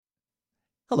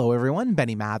Hello, everyone.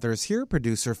 Benny Mathers here,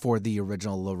 producer for the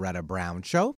original Loretta Brown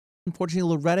Show.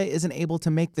 Unfortunately, Loretta isn't able to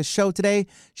make the show today.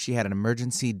 She had an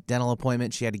emergency dental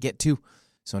appointment she had to get to.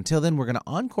 So until then, we're going to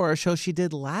encore a show she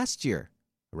did last year,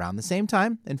 around the same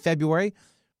time in February,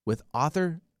 with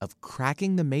author of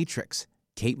Cracking the Matrix,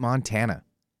 Kate Montana,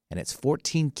 and its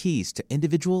 14 keys to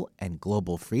individual and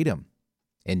global freedom.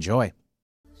 Enjoy.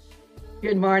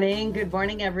 Good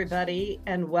morning, everybody,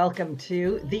 and welcome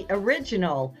to the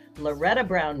original Loretta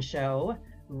Brown Show,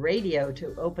 radio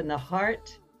to open the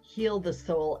heart, heal the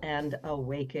soul, and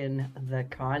awaken the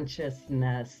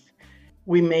consciousness.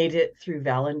 We made it through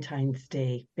Valentine's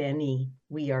Day. Benny,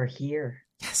 we are here.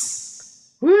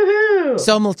 Yes. Woohoo!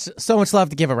 So much love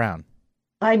to give around.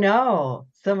 I know.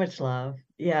 So much love.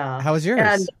 Yeah. How was yours?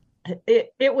 And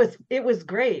it was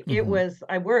great. Mm-hmm.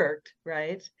 I worked,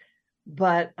 right?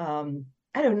 But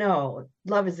I don't know.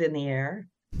 Love is in the air.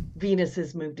 Venus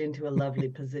has moved into a lovely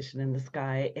position in the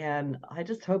sky. And I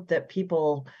just hope that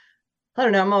people, I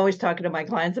don't know, I'm always talking to my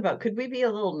clients about, could we be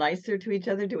a little nicer to each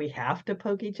other? Do we have to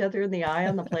poke each other in the eye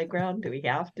on the playground? Do we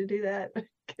have to do that?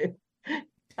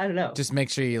 I don't know. Just make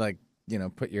sure you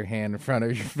put your hand in front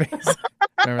of your face.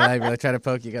 Remember that? If you try to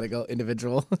poke, you got to go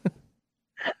individual.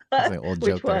 It's like an old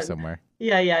joke there somewhere.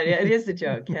 Yeah, it is a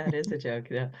joke. Yeah, it is a joke.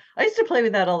 Yeah, I used to play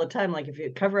with that all the time. Like if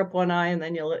you cover up one eye and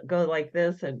then you'll go like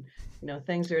this, and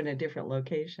things are in a different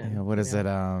location. Yeah, what is it?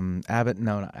 Abbott?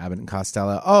 No, not Abbott and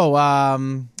Costello. Oh,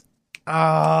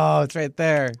 it's right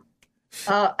there.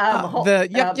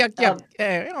 Yuck.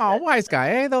 Hey, wise guy.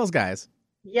 Hey, those guys.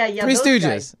 Yeah. Three Stooges.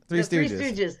 Guys. Three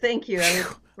Stooges. Thank you. I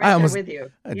was I almost there with you.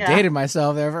 dated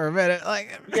myself there for a minute.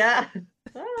 Yeah.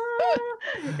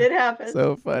 It happens.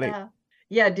 So funny.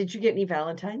 Yeah. Did you get any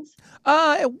Valentines?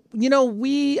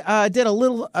 We did a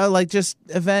little just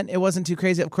event. It wasn't too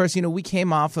crazy. Of course, we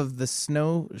came off of the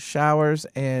snow showers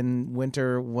and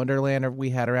winter wonderland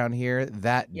we had around here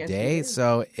that day.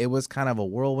 So it was kind of a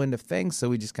whirlwind of things. So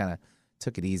we just kind of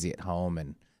took it easy at home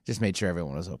and just made sure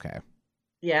everyone was okay.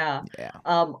 Yeah.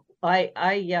 I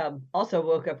also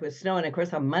woke up with snow, and of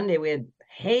course on Monday we had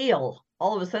hail.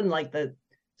 All of a sudden, like the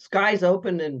skies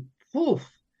opened and poof,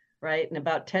 right? In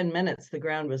about 10 minutes, the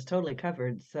ground was totally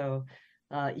covered. So,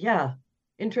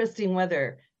 interesting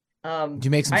weather. Did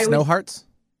you make some snow hearts?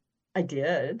 I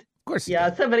did. Of course.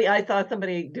 Yeah, I saw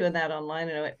somebody doing that online,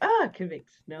 and I went, I can make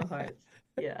snow hearts.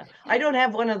 Yeah, I don't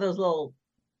have one of those little,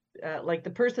 like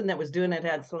the person that was doing it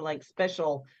had some like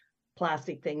special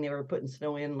plastic thing they were putting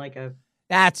snow in, like a.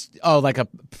 Like a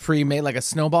pre-made, like a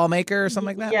snowball maker or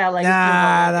something like that? Yeah, like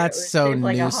that's so new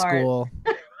like school.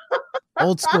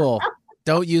 Old school.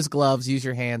 Don't use gloves. Use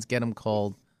your hands. Get them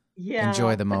cold. Yeah.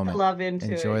 Enjoy the moment. Love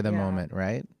into Enjoy the moment,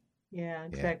 right? Yeah,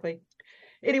 exactly.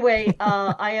 Yeah. Anyway,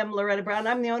 I am Loretta Brown.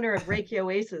 I'm the owner of Reiki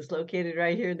Oasis, located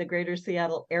right here in the greater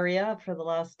Seattle area for the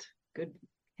last, good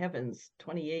heavens,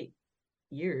 29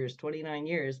 years.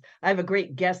 I have a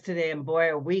great guest today, and boy,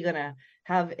 are we going to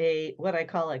have what I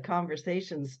call a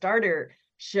conversation starter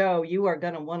show. You are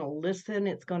going to want to listen.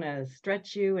 It's going to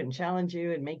stretch you and challenge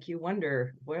you and make you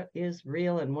wonder what is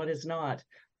real and what is not.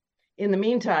 In the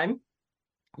meantime,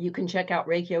 you can check out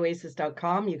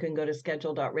ReikiOasis.com. You can go to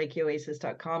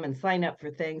schedule.ReikiOasis.com and sign up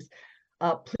for things.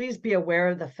 Please be aware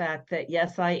of the fact that,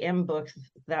 yes, I am booked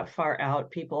that far out.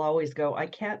 People always go, I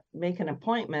can't make an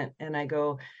appointment. And I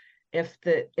go, if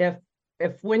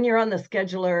when you're on the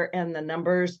scheduler and the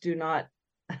numbers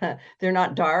they're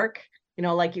not dark,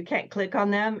 like you can't click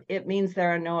on them, it means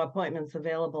there are no appointments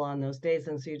available on those days.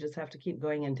 And so you just have to keep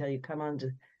going until you come onto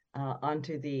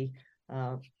the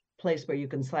place where you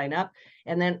can sign up.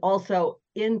 And then also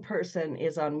in person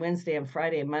is on Wednesday and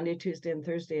Friday. Monday, Tuesday, and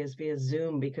Thursday is via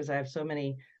Zoom, because I have so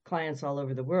many clients all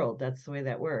over the world. That's the way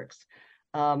that works.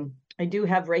 I do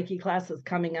have Reiki classes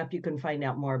coming up. You can find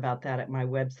out more about that at my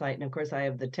website. And of course, I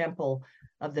have the Temple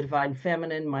of the Divine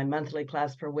Feminine. My monthly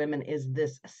class for women is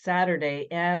this Saturday,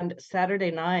 and Saturday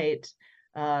night,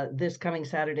 this coming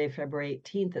Saturday, February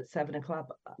 18th at 7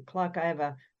 o'clock, I have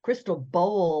a crystal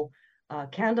bowl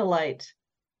candlelight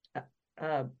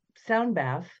sound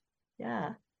bath.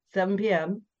 Yeah, 7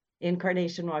 p.m. in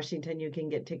Carnation, Washington. You can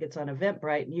get tickets on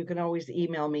Eventbrite, and you can always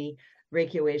email me,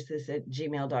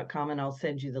 ReikiOasis@gmail.com, and I'll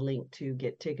send you the link to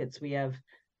get tickets. We have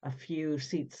a few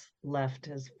seats left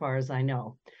as far as I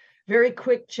know. Very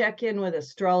quick check-in with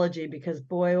astrology, because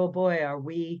boy, oh boy, are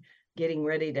we getting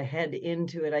ready to head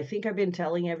into it. I think I've been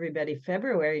telling everybody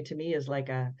February to me is like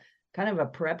a kind of a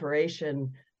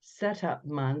preparation setup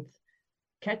month.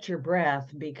 Catch your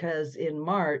breath, because in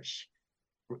March,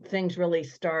 things really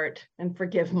start, and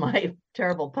forgive my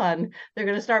terrible pun, they're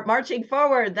going to start marching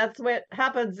forward. That's what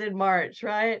happens in March,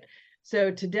 right?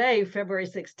 So today, February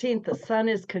 16th, the sun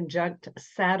is conjunct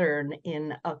Saturn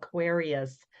in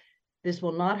Aquarius. This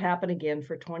will not happen again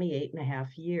for 28 and a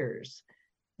half years.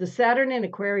 The Saturn in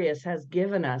Aquarius has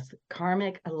given us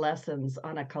karmic lessons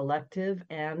on a collective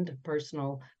and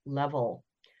personal level.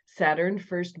 Saturn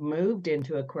first moved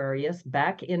into Aquarius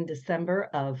back in December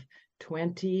of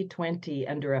 2020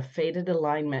 under a fated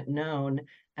alignment known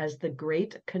as the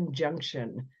Great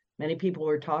Conjunction. Many people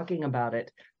were talking about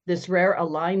it. This rare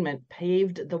alignment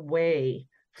paved the way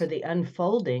for the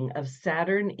unfolding of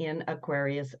Saturn in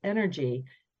Aquarius energy.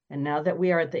 And now that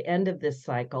we are at the end of this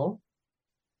cycle,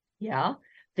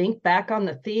 think back on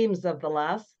the themes of the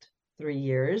last 3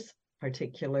 years,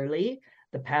 particularly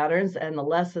the patterns and the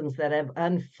lessons that have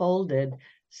unfolded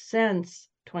since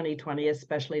 2020,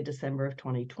 especially December of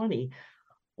 2020.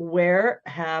 Where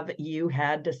have you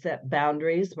had to set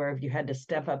boundaries? Where have you had to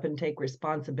step up and take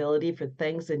responsibility for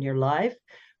things in your life?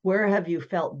 Where have you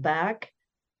felt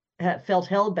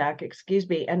held back,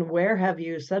 and where have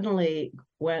you suddenly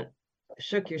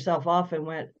shook yourself off and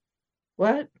went,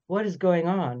 what is going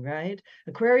on, right?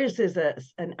 Aquarius is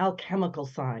an alchemical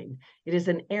sign. It is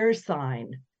an air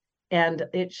sign, and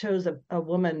it shows a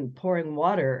woman pouring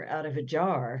water out of a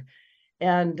jar.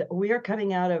 And we are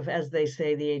coming out of, as they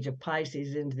say, the age of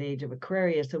Pisces into the age of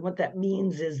Aquarius. And what that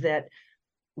means is that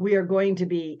we are going to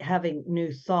be having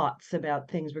new thoughts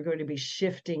about things. We're going to be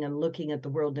shifting and looking at the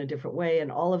world in a different way.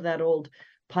 And all of that old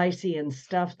Piscean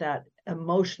stuff, that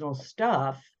emotional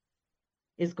stuff,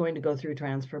 is going to go through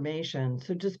transformation.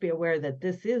 So just be aware that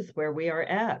this is where we are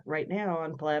at right now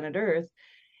on planet Earth.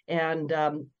 And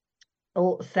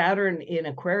Saturn in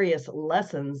Aquarius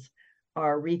lessons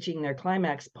are reaching their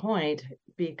climax point,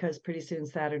 because pretty soon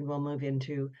Saturn will move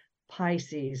into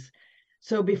Pisces.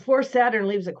 So before Saturn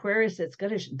leaves Aquarius, it's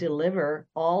going to deliver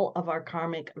all of our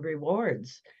karmic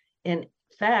rewards. In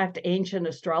fact, ancient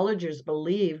astrologers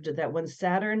believed that when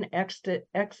Saturn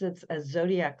exits a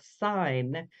zodiac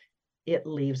sign, it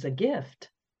leaves a gift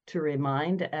to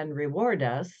remind and reward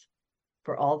us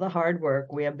for all the hard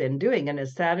work we have been doing. And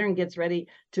as Saturn gets ready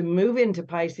to move into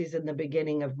Pisces in the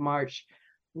beginning of March,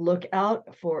 look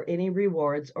out for any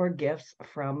rewards or gifts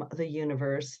from the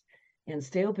universe, and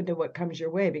stay open to what comes your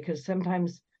way, because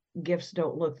sometimes gifts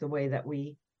don't look the way that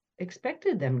we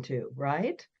expected them to,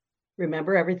 right?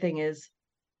 Remember, everything is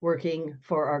working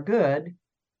for our good.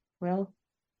 Well,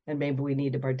 and maybe we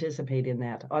need to participate in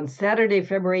that. On Saturday,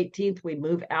 February 18th, we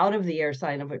move out of the air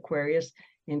sign of Aquarius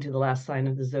into the last sign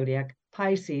of the zodiac,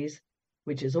 Pisces,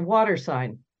 which is a water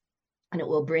sign, and it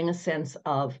will bring a sense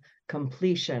of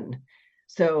completion.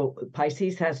 So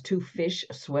Pisces has two fish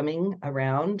swimming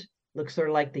around, looks sort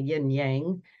of like the yin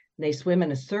yang. They swim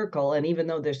in a circle, and even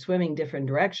though they're swimming different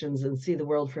directions and see the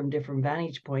world from different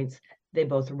vantage points, they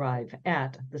both arrive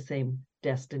at the same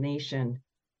destination.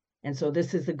 And so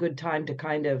this is a good time to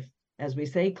kind of, as we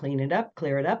say, clean it up,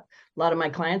 clear it up. A lot of my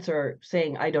clients are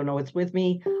saying, I don't know what's with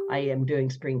me. I am doing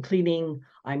spring cleaning.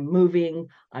 I'm moving.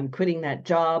 I'm quitting that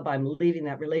job. I'm leaving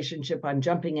that relationship. I'm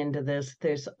jumping into this.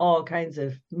 There's all kinds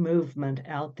of movement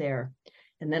out there.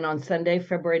 And then on Sunday,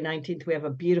 February 19th, we have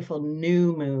a beautiful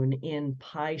new moon in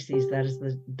Pisces. That is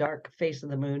the dark face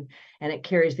of the moon, and it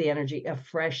carries the energy of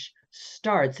fresh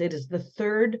starts. It is the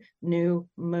third new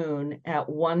moon at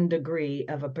 1 degree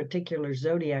of a particular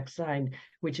zodiac sign,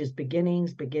 which is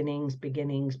beginnings, beginnings,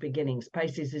 beginnings, beginnings.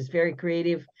 Pisces is very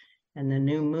creative, and the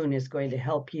new moon is going to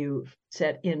help you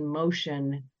set in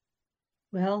motion,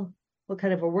 well, what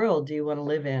kind of a world do you want to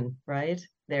live in, right?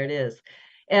 There it is.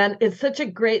 And it's such a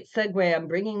great segue. I'm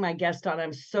bringing my guest on.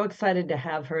 I'm so excited to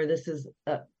have her. This is,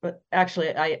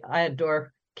 actually, I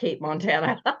adore Kate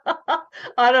Montana.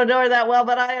 I don't know her that well,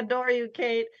 but I adore you,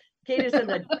 Kate. Kate is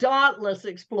a dauntless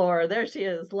explorer. There she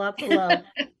is. Lots of love.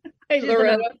 Hi,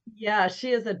 Loretta.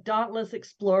 She is a dauntless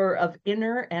explorer of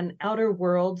inner and outer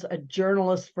worlds, a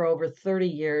journalist for over 30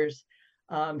 years.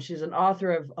 She's an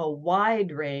author of a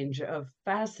wide range of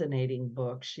fascinating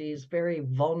books. She's very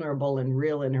vulnerable and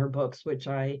real in her books, which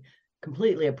I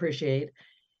completely appreciate.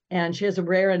 And she has a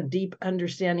rare and deep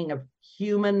understanding of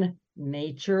human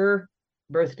nature,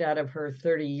 birthed out of her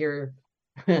 30-year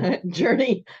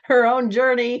journey, her own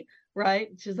journey,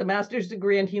 right? She has a master's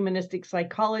degree in humanistic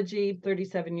psychology,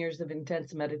 37 years of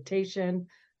intense meditation.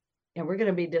 And we're going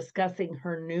to be discussing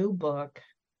her new book,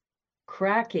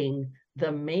 Cracking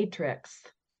the Matrix,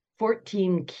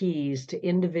 14 Keys to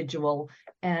Individual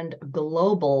and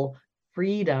Global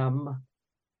Freedom.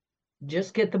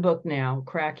 Just get the book now,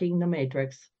 Cracking the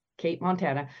Matrix, Kate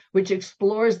Montana, which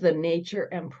explores the nature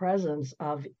and presence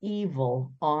of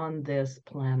evil on this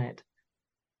planet.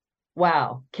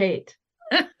 Wow, Kate.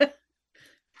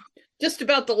 Just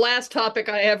about the last topic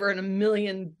I ever in a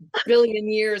million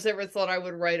billion years ever thought I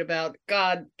would write about.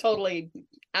 God, totally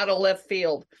out of left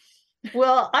field.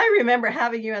 Well, I remember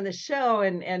having you on the show,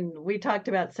 and we talked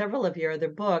about several of your other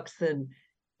books,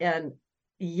 and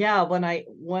yeah, when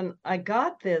I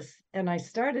got this and I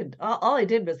started, all I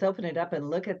did was open it up and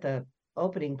look at the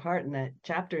opening part and the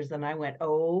chapters, and I went,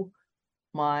 oh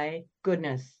my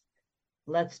goodness,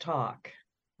 let's talk,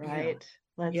 right?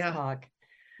 Let's talk.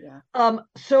 Yeah.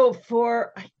 So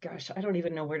gosh, I don't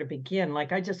even know where to begin.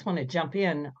 Like, I just want to jump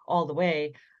in all the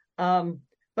way.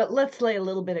 But let's lay a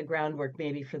little bit of groundwork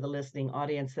maybe for the listening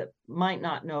audience that might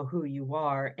not know who you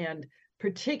are. And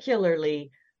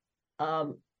particularly,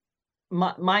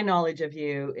 my knowledge of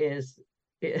you is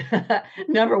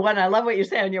number one, I love what you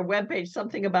say on your webpage,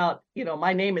 something about,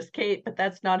 my name is Kate, but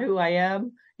that's not who I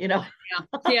am,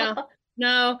 Yeah.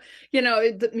 No,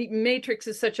 the matrix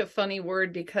is such a funny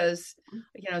word because,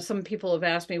 some people have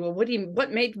asked me, well,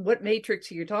 what matrix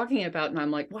are you talking about? And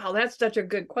I'm like, wow, that's such a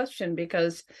good question,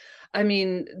 because I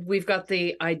mean, we've got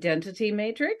the identity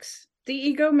matrix, the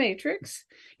ego matrix,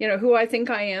 who I think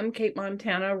I am, Kate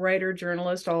Montana, writer,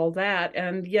 journalist, all that.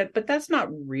 But that's not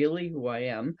really who I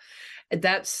am.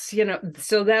 That's,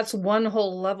 so that's one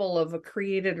whole level of a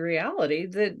created reality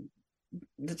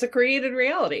that's a created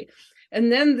reality. And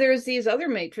then there's these other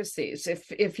matrices.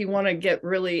 If you want to get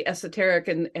really esoteric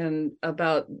and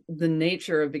about the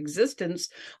nature of existence,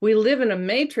 we live in a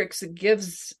matrix that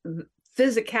gives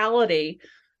physicality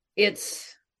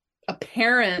its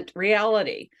apparent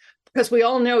reality, because we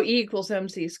all know E equals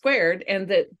MC squared, and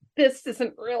that this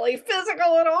isn't really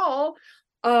physical at all.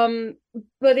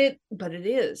 But it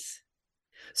is.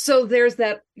 So there's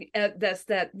that, that's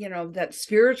that, that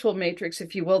spiritual matrix,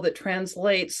 if you will, that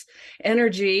translates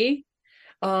energy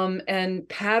and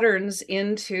patterns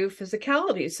into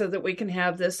physicality, so that we can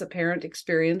have this apparent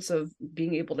experience of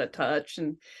being able to touch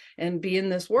and be in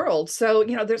this world. So,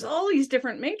 there's all these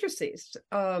different matrices.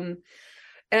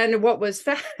 And what was,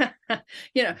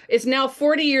 it's now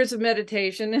 40 years of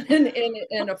meditation and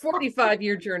a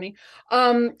 45-year journey.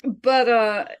 But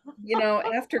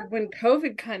after when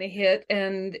COVID kind of hit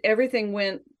and everything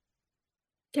went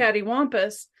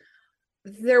cattywampus,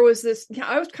 there was this,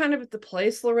 I was kind of at the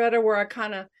place, Loretta, where I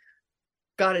kind of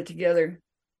got it together.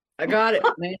 I got it,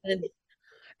 man.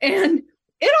 And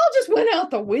it all just went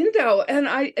out the window. And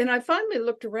I finally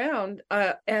looked around,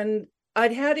 and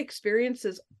I'd had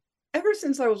experiences ever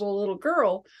since I was a little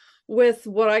girl with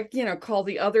what I, call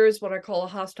the others, what I call a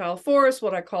hostile force,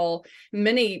 what I call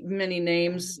many, many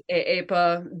names,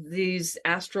 APA, these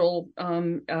astral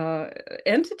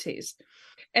entities.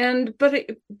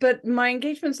 But my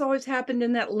engagements always happened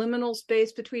in that liminal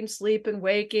space between sleep and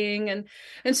waking.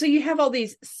 And so you have all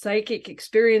these psychic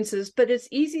experiences, but it's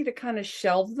easy to kind of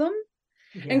shelve them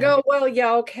and go, well,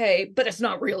 yeah, okay, but it's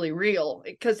not really real,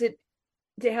 because it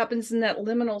happens in that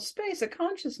liminal space of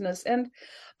consciousness.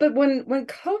 But when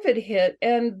COVID hit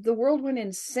and the world went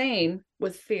insane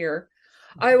with fear,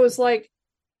 I was like,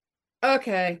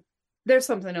 okay, there's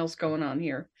something else going on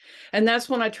here. And that's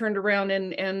when I turned around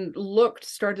and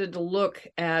started to look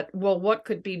at, well, what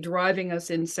could be driving us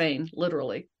insane,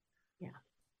 literally. Yeah.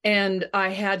 And I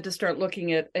had to start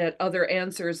looking at other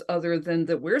answers other than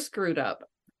that we're screwed up.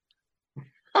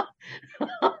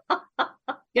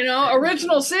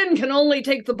 Original sin can only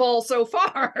take the ball so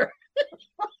far.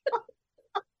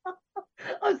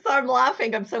 Oh, so I'm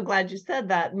laughing. I'm so glad you said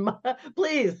that.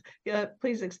 Please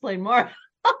explain more.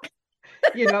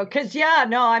 Because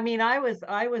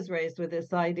I was raised with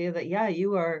this idea that,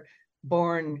 you are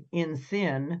born in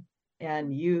sin,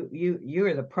 and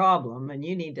you're the problem, and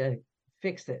you need to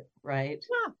fix it, right?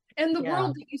 Yeah. And the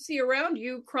world that you see around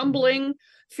you, crumbling,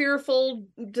 fearful,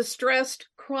 distressed,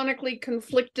 chronically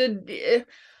conflicted,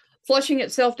 flushing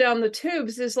itself down the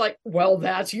tubes, is like, well,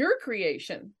 that's your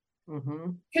creation,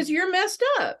 because you're messed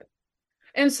up.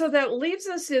 And so that leaves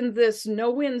us in this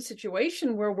no-win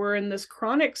situation where we're in this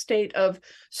chronic state of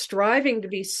striving to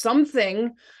be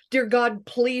something. Dear God,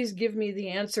 please give me the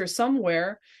answer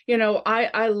somewhere.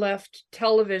 I left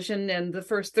television, and the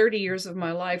first 30 years of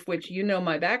my life, which,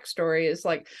 my backstory is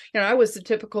like, I was the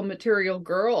typical material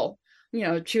girl,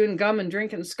 chewing gum and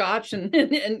drinking scotch and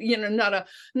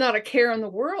not a care in the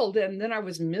world. And then I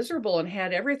was miserable and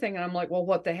had everything. And I'm like, well,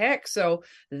 what the heck? So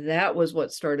that was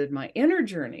what started my inner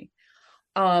journey.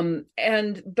 But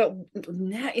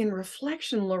in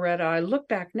reflection, Loretta, I look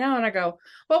back now and I go,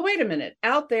 well, wait a minute,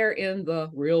 out there in the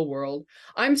real world,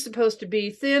 I'm supposed to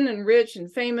be thin and rich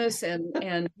and famous and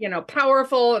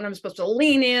powerful, and I'm supposed to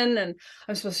lean in, and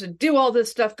I'm supposed to do all this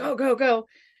stuff, go, go, go.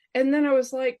 And then I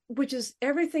was like, which is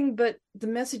everything but, the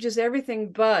message is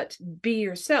everything but be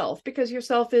yourself, because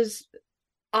yourself is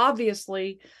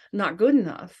obviously not good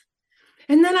enough.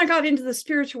 And then I got into the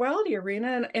spirituality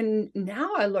arena, and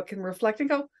now I look and reflect and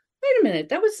go, wait a minute,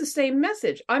 that was the same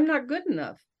message. I'm not good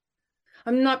enough.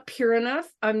 I'm not pure enough.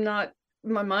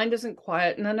 My mind isn't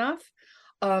quiet enough.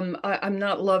 I'm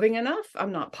not loving enough.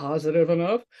 I'm not positive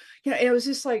enough. It was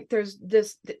just like there's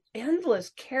this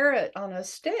endless carrot on a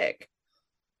stick.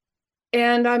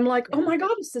 And I'm like, oh my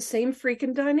God, it's the same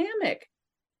freaking dynamic.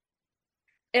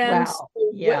 And wow.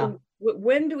 Yeah.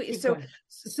 When do we, so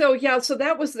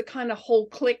that was the kind of whole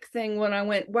click thing when I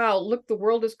went, wow, look, the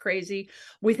world is crazy.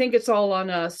 We think it's all on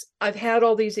us. I've had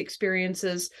all these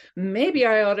experiences. Maybe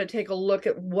I ought to take a look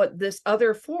at what this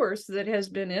other force that has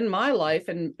been in my life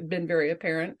and been very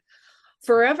apparent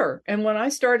forever. And when I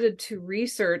started to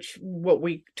research what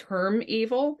we term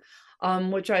evil,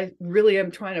 which I really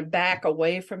am trying to back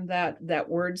away from that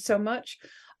word so much.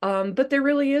 But there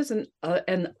really is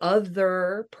an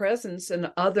other presence,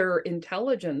 and other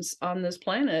intelligence on this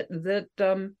planet that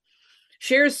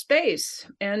shares space,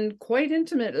 and quite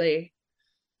intimately,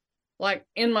 like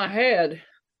in my head.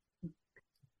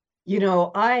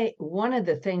 One of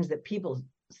the things that people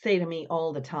say to me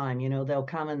all the time, they'll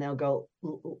come and they'll go,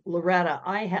 Loretta,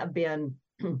 I have been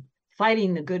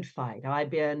fighting the good fight. I've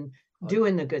been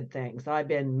doing the good things. I've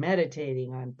been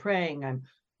meditating. I'm praying. I'm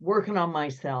working on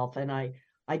myself. And I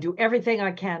do everything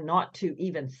I can not to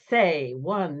even say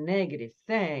one negative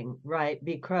thing, right?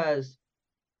 Because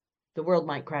the world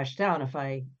might crash down if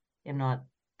I am not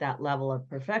that level of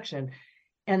perfection.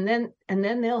 And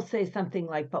then they'll say something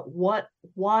like, but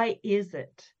why is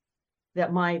it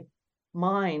that my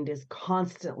mind is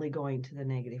constantly going to the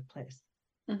negative place?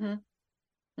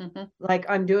 Mm-hmm. Mm-hmm. Like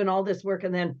I'm doing all this work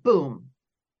and then boom,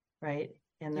 right?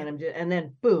 And then and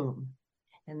then boom,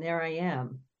 and there I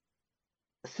am.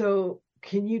 So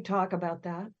can you talk about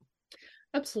that?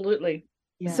 Absolutely.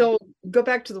 Yeah. So go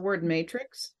back to the word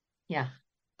matrix. Yeah.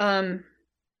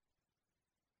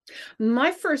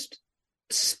 My first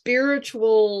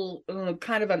spiritual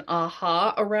kind of an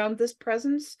aha around this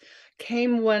presence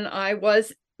came when I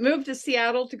was moved to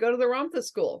Seattle to go to the Ramtha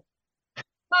school.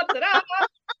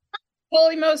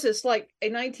 Holy Moses, like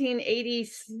in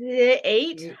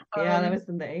 1988. Yeah, that was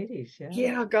in the 80s.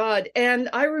 Yeah, God. And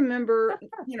I remember,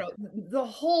 the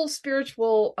whole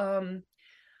spiritual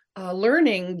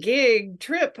learning gig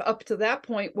trip up to that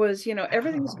point was,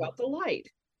 everything was about the light,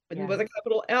 with a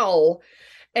capital L.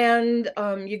 And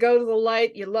you go to the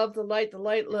light, you love the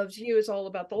light loves you. It's all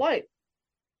about the light.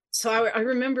 So I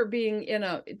remember being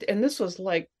and this was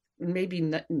like maybe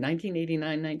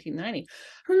 1989, 1990.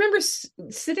 I remember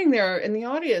sitting there in the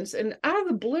audience, and out of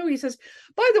the blue, he says,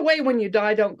 by the way, when you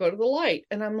die, don't go to the light.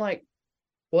 And I'm like,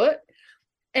 what?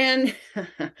 And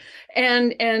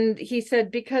and he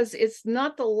said, because it's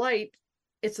not the light,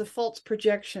 it's a false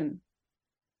projection.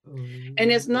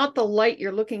 And it's not the light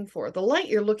you're looking for. The light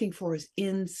you're looking for is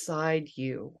inside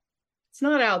you. It's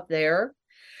not out there.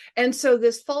 And so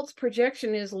this false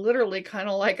projection is literally kind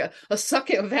of like a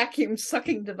vacuum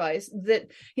sucking device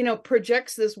that,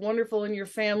 projects this wonderful in your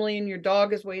family, and your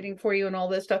dog is waiting for you and all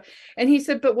this stuff. And he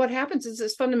said, but what happens is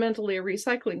it's fundamentally a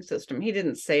recycling system. He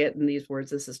didn't say it in these words.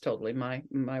 This is totally my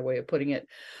way of putting it.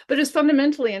 But it's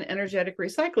fundamentally an energetic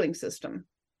recycling system.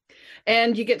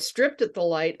 And you get stripped at the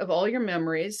light of all your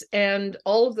memories, and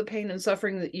all of the pain and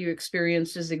suffering that you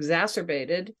experienced is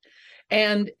exacerbated,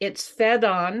 and it's fed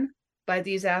on by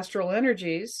these astral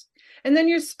energies. And then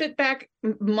you're spit back,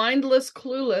 mindless,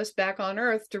 clueless, back on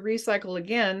Earth to recycle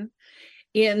again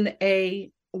in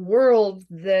a world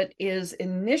that is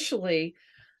initially,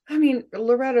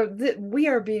 Loretta, we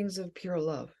are beings of pure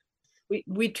love.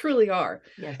 We truly are.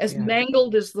 Yes, as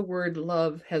mangled as the word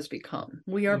love has become.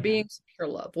 We are beings of pure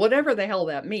love, whatever the hell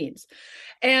that means.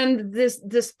 And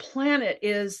this planet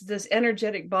is this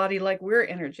energetic body, like we're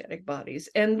energetic bodies.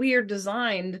 And we are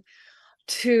designed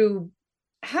to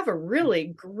have a really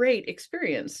great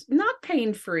experience, not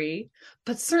pain-free,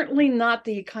 but certainly not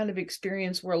the kind of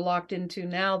experience we're locked into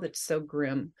now that's so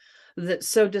grim, that's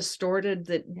so distorted,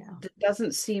 that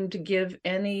doesn't seem to give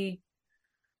any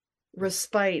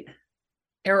respite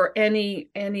or any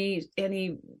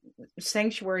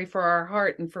sanctuary for our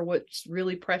heart and for what's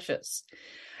really precious.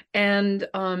 And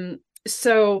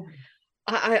so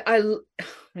I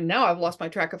now I've lost my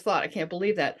track of thought. I can't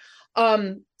believe that.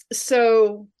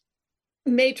 So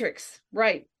Matrix,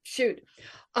 right? Shoot.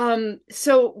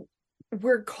 So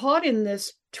we're caught in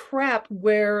this trap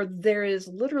where there is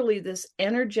literally this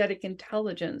energetic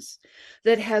intelligence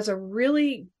that has a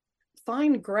really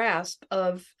fine grasp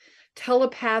of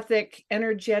telepathic,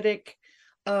 energetic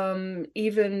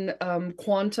even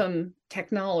quantum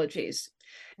technologies.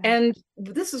 And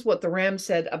this is what the Ram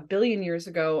said 1 billion years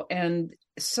ago. And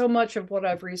so much of what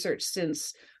I've researched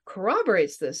since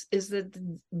corroborates this, is that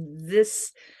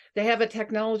they have a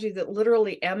technology that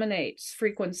literally emanates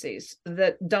frequencies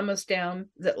that dumb us down,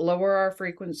 that lower our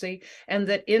frequency, and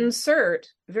that insert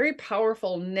very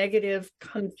powerful, negative,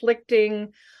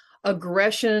 conflicting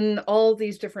aggression, all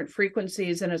these different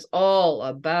frequencies, and it's all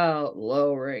about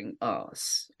lowering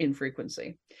us in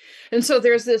frequency. And so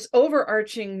there's this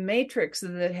overarching matrix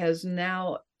that has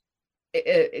now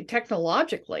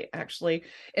technologically actually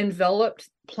enveloped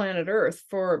planet Earth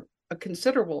for a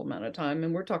considerable amount of time,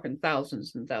 and we're talking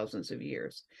thousands and thousands of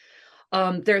years.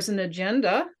 There's an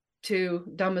agenda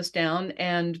to dumb us down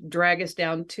and drag us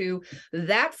down to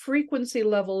that frequency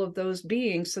level of those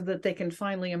beings so that they can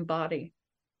finally embody.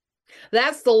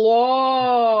 That's the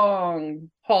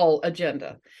long haul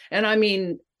agenda. And I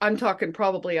mean, I'm talking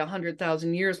probably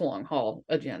 100,000 years long haul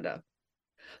agenda.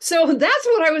 So that's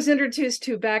what I was introduced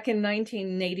to back in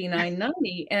 1989,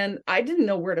 90. And I didn't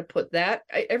know where to put that.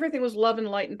 Everything was love and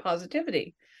light and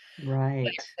positivity. Right.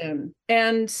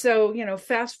 And so, you know,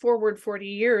 fast forward 40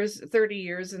 years, 30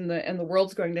 years, and the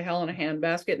world's going to hell in a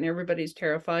handbasket, and everybody's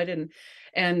terrified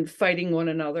and fighting one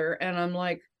another. And I'm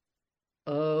like,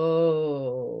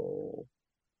 oh.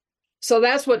 So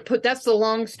that's the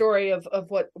long story of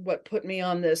what put me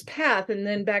on this path. And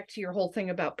then back to your whole thing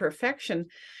about perfection,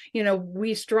 you know,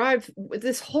 we strive,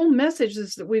 this whole message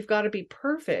is that we've got to be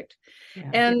perfect.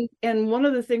 Yeah. And one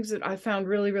of the things that I found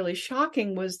really, really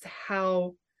shocking was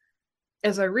how,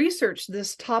 as I researched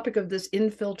this topic of this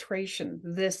infiltration,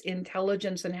 this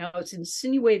intelligence, and how it's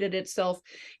insinuated itself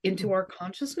into our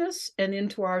consciousness and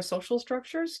into our social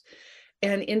structures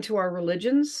and into our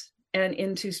religions and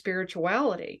into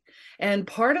spirituality. And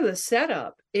part of the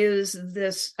setup is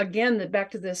this, again,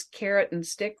 back to this carrot and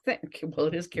stick thing. Well,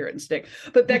 it is carrot and stick,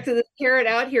 but back to this carrot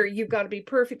out here. You've got to be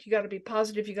perfect. You got to be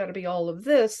positive. You got to be all of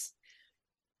this.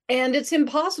 And it's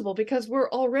impossible because we're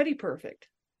already perfect.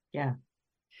 Yeah.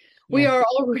 We are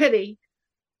already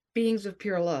beings of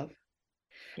pure love.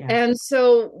 Yeah. And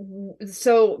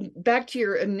so back to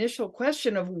your initial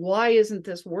question of why isn't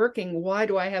this working? Why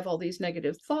do I have all these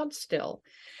negative thoughts still?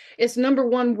 It's number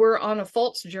one, we're on a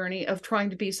false journey of trying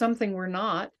to be something we're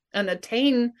not and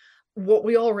attain what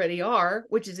we already are,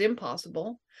 which is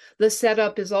impossible. The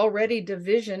setup is already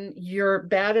division. You're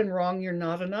bad and wrong. You're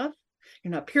not enough.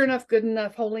 You're not pure enough, good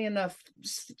enough, holy enough,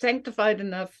 sanctified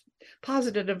enough,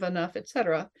 positive enough,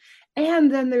 etc. And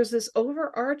then there's this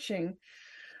overarching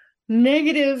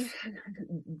negative,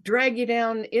 drag you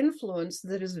down influence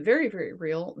that is very, very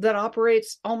real, that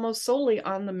operates almost solely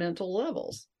on the mental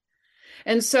levels.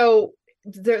 And so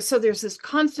there's this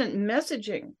constant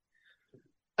messaging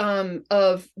and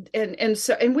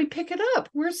we pick it up.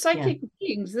 We're psychic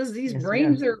beings. These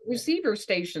brains are receiver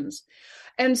stations.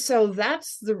 And so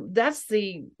that's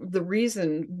the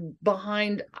reason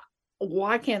behind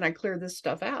why can't I clear this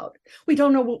stuff out? We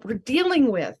don't know what we're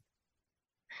dealing with.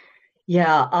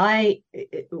 Yeah,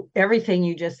 everything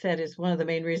you just said is one of the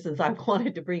main reasons I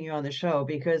wanted to bring you on the show,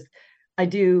 because I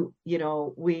do, you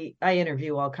know, I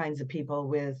interview all kinds of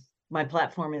people my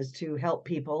platform is to help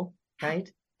people, right?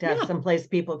 To have some place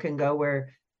people can go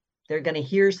where they're going to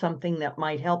hear something that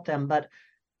might help them. But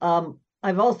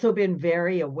I've also been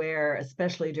very aware,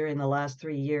 especially during the last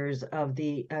 3 years, of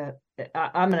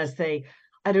I'm going to say,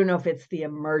 I don't know if it's the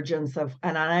emergence of,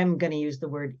 and I'm going to use the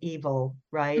word evil,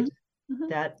 right? Mm-hmm.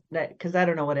 That because I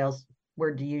don't know what else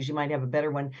word to use. You might have a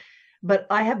better one. But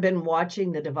I have been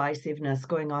watching the divisiveness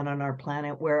going on our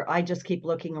planet, where I just keep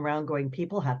looking around going,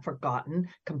 people have forgotten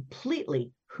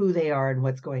completely who they are and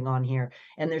what's going on here.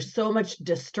 And there's so much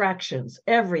distractions.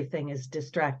 Everything is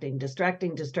distracting,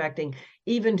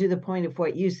 even to the point of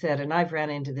what you said. And I've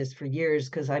ran into this for years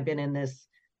because I've been in this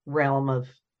realm of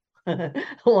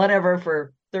whatever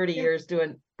for 30 years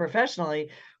doing professionally,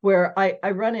 where I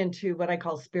run into what I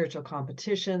call spiritual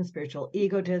competition, spiritual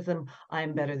egotism.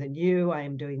 I'm better than you. I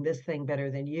am doing this thing better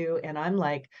than you. And I'm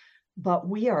like, but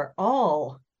we are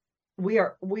all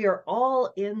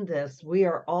in this. We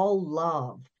are all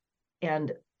love.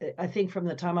 And I think from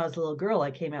the time I was a little girl, I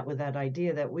came out with that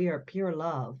idea that we are pure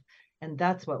love. And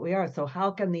that's what we are. So how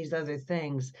can these other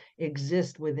things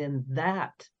exist within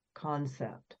that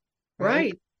concept?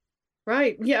 Right.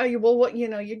 Yeah. Well,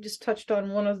 you just touched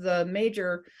on one of the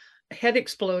major head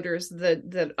exploders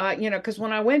that I, because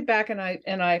when I went back and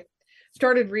I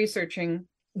started researching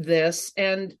this,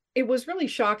 and it was really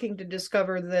shocking to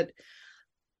discover that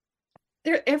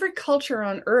every culture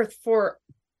on Earth for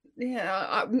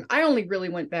I only really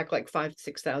went back like 5,000 to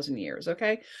 6,000 years.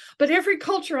 Okay. But every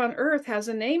culture on earth has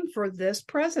a name for this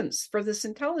presence, for this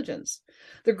intelligence.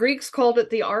 The Greeks called it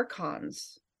the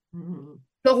archons. Mhm.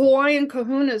 The Hawaiian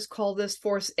kahunas call this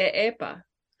force Eepa.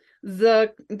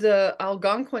 The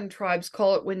Algonquin tribes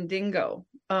call it Wendigo.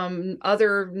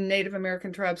 Other Native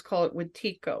American tribes call it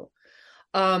Wetiko.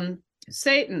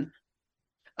 Satan,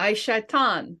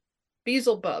 Aishaitan,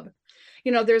 Beelzebub.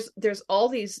 There's all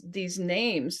these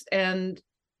names, and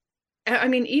I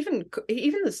mean, even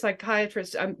the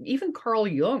psychiatrist, even Carl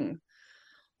Jung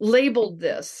labeled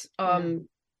this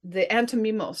the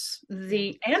antimimos,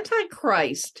 the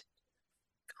Antichrist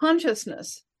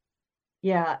consciousness.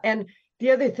 Yeah, and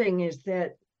the other thing is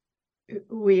that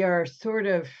we are sort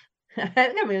of,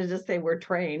 I'm going to just say we're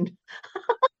trained.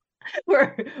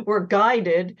 we're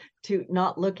guided to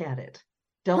not look at it.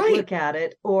 Don't look at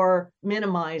it or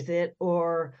minimize it,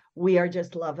 or we are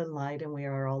just love and light and we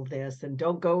are all this, and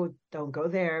don't go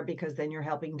there, because then you're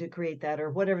helping to create that, or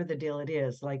whatever the deal it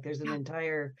is. Like there's an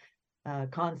entire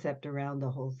concept around the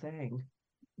whole thing.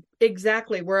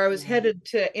 Exactly where I was headed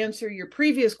to answer your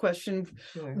previous question.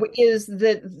 Sure. Is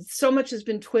that so much has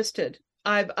been twisted.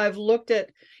 I've looked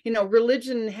at,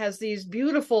 religion has these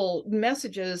beautiful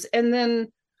messages, and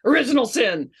then original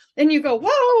sin, and you go,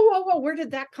 whoa, where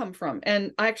did that come from?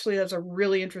 And actually, that's a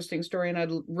really interesting story, and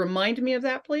I'd remind me of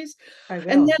that, please.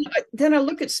 And then I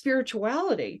look at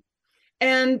spirituality,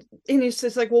 and he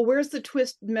says, like, well, where's the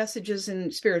twist messages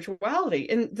in spirituality?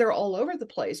 And they're all over the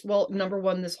place. Well, number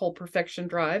one, this whole perfection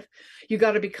drive, you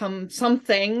got to become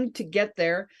something to get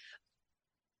there.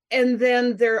 And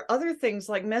then there are other things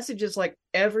like messages like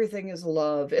everything is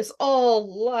love. It's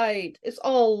all light. It's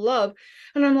all love.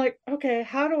 And I'm like, okay,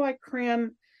 how do I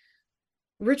cram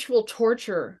ritual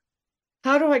torture?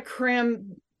 How do I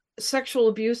cram sexual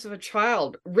abuse of a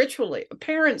child ritually?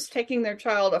 Parents taking their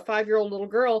child, a 5-year-old little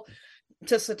girl,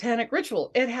 to satanic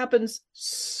ritual. It happens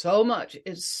so much.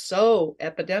 It's so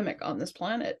epidemic on this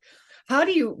planet. How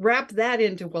do you wrap that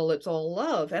into, well, it's all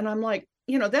love? And I'm like,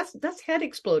 that's head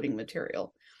exploding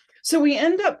material. So we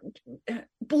end up,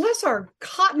 bless our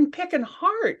cotton picking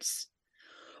hearts,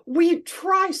 we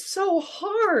try so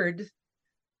hard.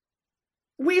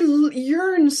 We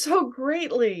yearn so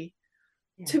greatly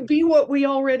to be what we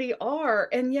already are.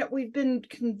 And yet we've been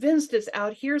convinced it's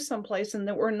out here someplace and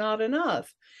that we're not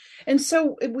enough. And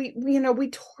so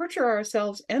we torture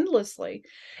ourselves endlessly.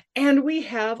 And we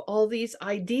have all these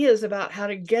ideas about how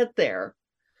to get there.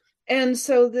 And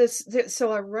so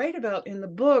so I write about in the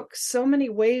book so many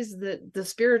ways that the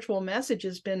spiritual message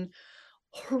has been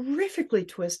horrifically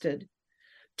twisted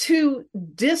to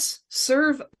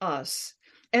disserve us,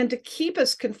 and to keep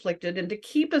us conflicted, and to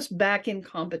keep us back in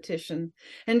competition,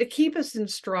 and to keep us in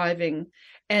striving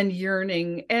and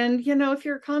yearning. And, if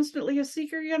you're constantly a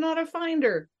seeker, you're not a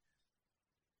finder.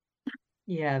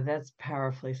 Yeah, that's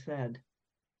powerfully said.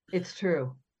 It's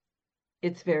true.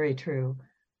 It's very true.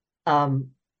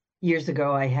 Years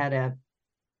ago, I had a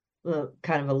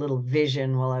little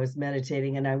vision while I was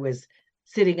meditating, and I was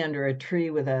sitting under a tree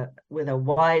with a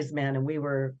wise man, and we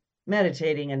were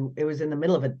meditating, and it was in the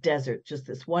middle of a desert, just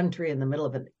this one tree in the middle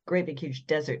of a great big huge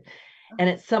desert. And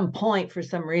at some point, for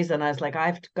some reason, I was like,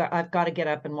 I've got to get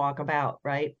up and walk about,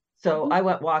 right? So I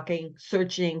went walking,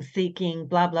 searching, seeking,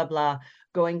 blah blah blah,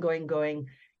 going,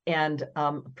 and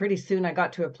pretty soon I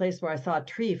got to a place where I saw a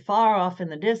tree far off in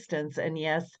the distance, and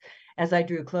yes, as I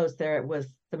drew close, there it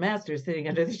was, the master sitting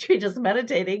under the tree just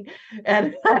meditating.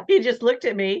 And he just looked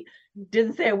at me,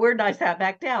 didn't say a word, and I sat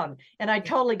back down. And I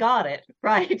totally got it,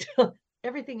 right?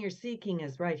 Everything you're seeking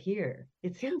is right here.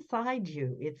 It's inside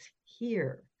you. It's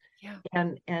here. Yeah.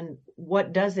 And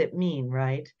what does it mean,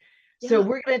 right? Yeah. So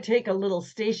we're going to take a little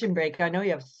station break. I know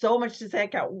you have so much to say. I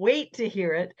can't wait to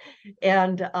hear it.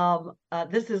 And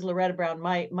this is Loretta Brown,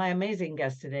 my amazing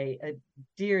guest today, a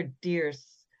dear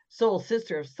soul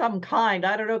sister of some kind.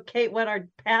 I don't know, Kate, what our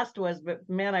past was, but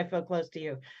man, I feel close to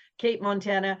you. Kate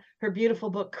Montana, her beautiful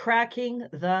book, Cracking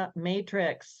the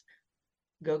Matrix.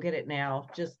 Go get it now.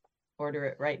 Just order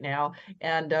it right now.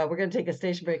 And we're going to take a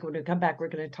station break. When we come back, we're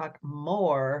going to talk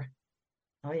more,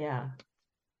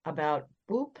 about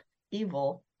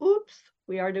evil. Oops,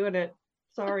 we are doing it.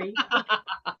 Sorry.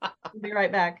 We'll be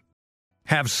right back.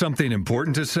 Have something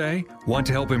important to say? Want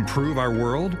to help improve our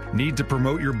world? Need to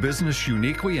promote your business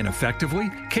uniquely and effectively?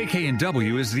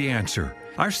 KKNW is the answer.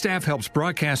 Our staff helps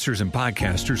broadcasters and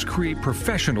podcasters create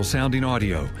professional sounding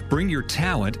audio. Bring your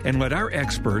talent and let our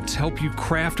experts help you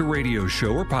craft a radio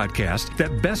show or podcast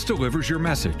that best delivers your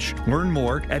message. Learn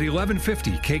more at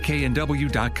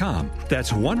 1150kknw.com.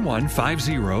 That's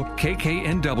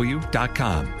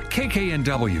 1150kknw.com.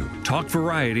 KKNW, talk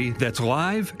variety that's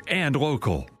live and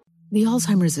local. The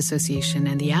Alzheimer's Association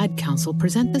and the Ad Council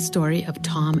present the story of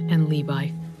Tom and Levi.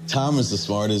 Tom is the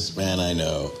smartest man I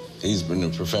know. He's been a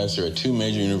professor at 2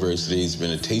 major universities,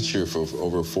 been a teacher for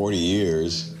over 40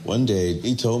 years. One day,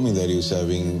 he told me that he was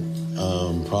having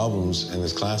problems in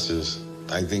his classes.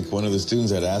 I think one of the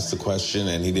students had asked the question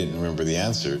and he didn't remember the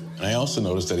answer. And I also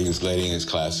noticed that he was letting his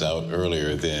class out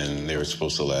earlier than they were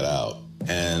supposed to let out.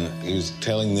 And he was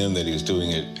telling them that he was doing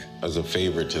it as a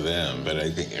favor to them, but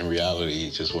I think in reality, he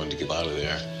just wanted to get out of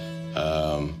there.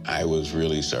 I was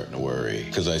really starting to worry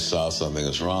because I saw something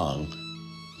was wrong.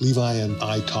 Levi and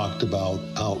I talked about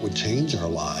how it would change our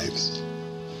lives,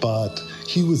 but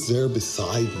he was there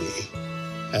beside me,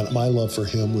 and my love for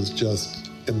him was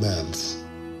just immense.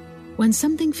 When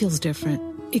something feels different,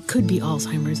 it could be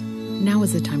Alzheimer's. Now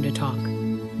is the time to talk.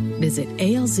 Visit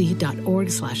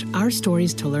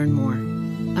alz.org/ourstories to learn more.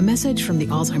 A message from the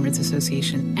Alzheimer's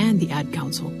Association and the Ad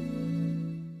Council.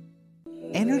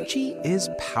 Energy is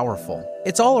powerful.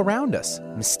 It's all around us,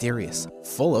 mysterious,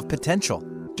 full of potential.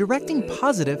 Directing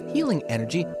positive, healing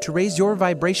energy to raise your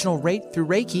vibrational rate through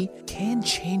Reiki can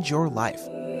change your life.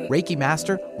 Reiki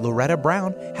Master Loretta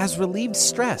Brown has relieved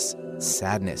stress,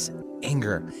 sadness,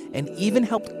 anger, and even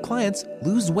helped clients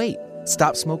lose weight,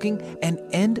 stop smoking, and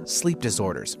end sleep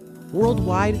disorders.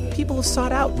 Worldwide, people have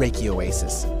sought out Reiki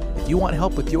Oasis. If you want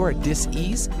help with your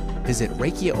dis-ease, visit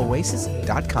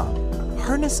ReikiOasis.com.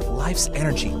 Harness life's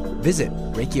energy. Visit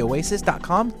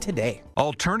ReikiOasis.com today.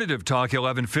 Alternative Talk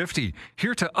 1150,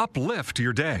 here to uplift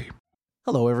your day.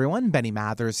 Hello, everyone. Benny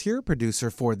Mathers here, producer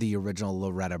for the original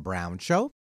Loretta Brown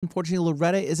Show. Unfortunately,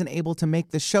 Loretta isn't able to make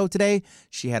the show today.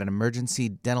 She had an emergency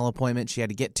dental appointment she had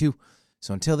to get to.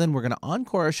 So until then, we're going to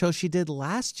encore a show she did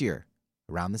last year,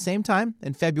 around the same time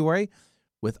in February,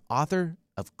 with author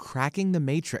of Cracking the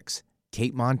Matrix,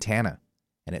 Kate Montana,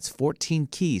 and its 14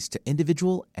 keys to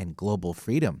individual and global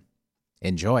freedom.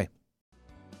 Enjoy.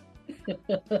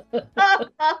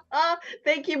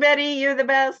 Thank you, Betty. You're the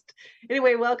best.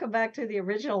 Anyway, welcome back to the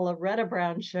original Loretta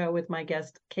Brown Show with my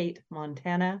guest, Kate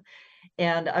Montana.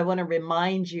 And I want to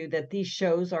remind you that these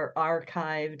shows are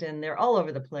archived and they're all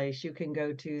over the place. You can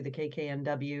go to the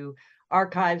KKNW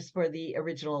archives for the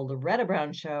original Loretta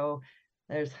Brown Show.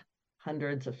 There's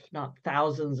hundreds, if not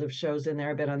thousands, of shows in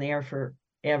there. I've been on the air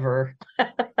forever,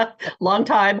 long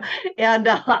time. And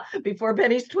before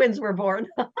Benny's twins were born,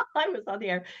 I was on the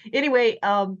air. Anyway,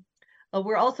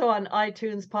 we're also on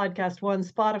iTunes, Podcast One,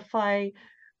 Spotify,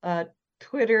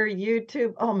 Twitter,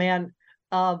 YouTube. Oh, man.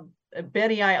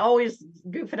 Benny, I always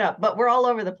goof it up, but we're all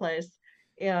over the place.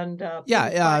 And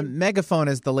Megaphone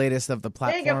is the latest of the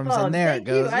platforms, Megaphone, and there it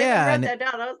goes. I wrote that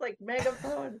down. I was like,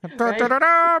 Megaphone.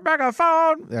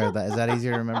 Megaphone. Is that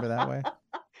easier to remember that way?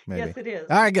 Maybe. Yes, it is.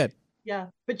 All right, good. Yeah,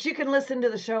 but you can listen to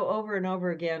the show over and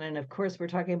over again. And of course, we're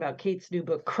talking about Kate's new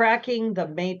book, Cracking the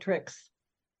Matrix,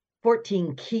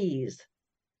 14 Keys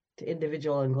to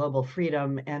Individual and Global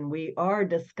Freedom. And we are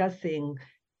discussing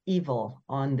evil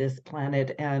on this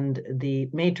planet and the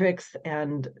Matrix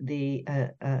and the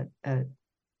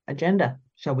agenda,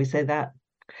 shall we say that?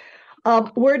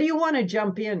 Where do you want to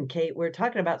jump in, Kate? We're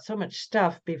talking about so much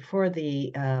stuff before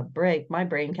the break. My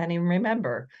brain can't even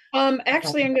remember.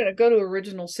 Actually, I'm going to go to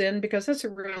Original Sin because that's a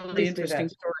really interesting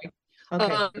story.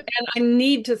 Okay. And I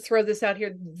need to throw this out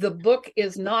here. The book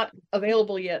is not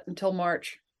available yet until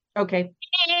March. Okay.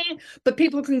 But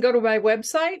people can go to my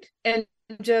website and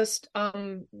just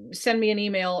send me an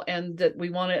email and that we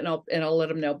want it, and I'll let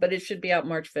them know. But it should be out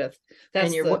March 5th.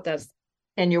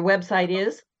 And your website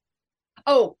is?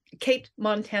 Oh,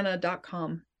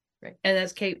 KateMontana.com. Right. And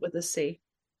that's Kate with a C.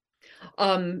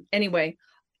 Anyway,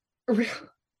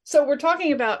 so we're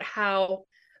talking about how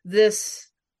this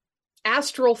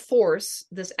astral force,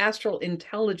 this astral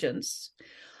intelligence,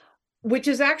 which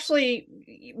is actually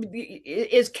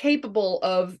is capable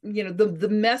of, the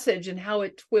message and how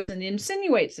it twists and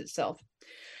insinuates itself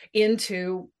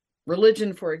into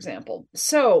religion, for example.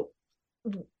 So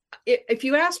if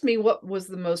you ask me what was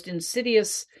the most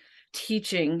insidious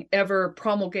teaching ever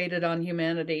promulgated on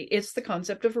humanity, it's the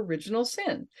concept of original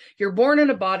sin. You're born in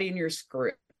a body and you're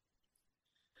screwed.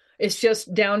 It's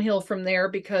just downhill from there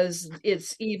because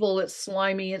it's evil, it's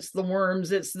slimy, it's the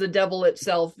worms, it's the devil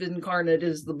itself incarnate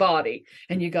is the body.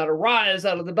 And you got to rise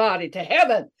out of the body to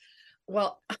heaven.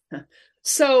 Well,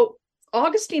 so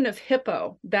Augustine of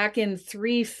Hippo, back in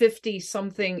 350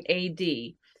 something AD,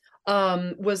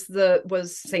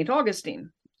 was Saint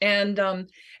Augustine. And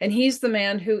he's the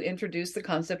man who introduced the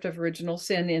concept of original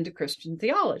sin into Christian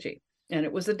theology. And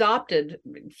it was adopted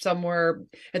somewhere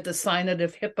at the Synod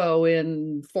of Hippo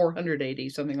in 400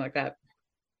 AD, something like that.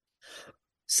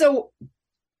 So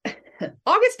St.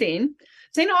 Augustine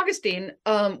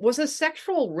was a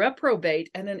sexual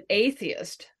reprobate and an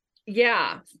atheist.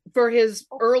 Yeah, for his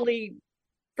early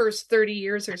first 30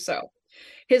 years or so.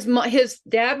 His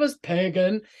dad was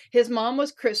pagan. His mom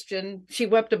was Christian. She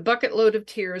wept a bucket load of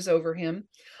tears over him.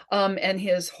 And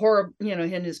his horror,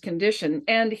 in his condition.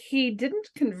 And he didn't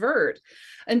convert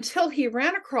until he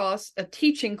ran across a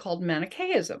teaching called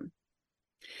Manichaeism.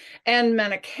 And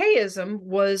Manichaeism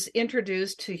was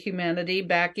introduced to humanity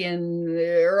back in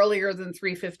earlier than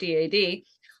 350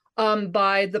 AD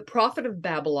by the prophet of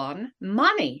Babylon,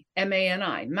 Mani,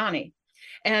 M-A-N-I, Mani.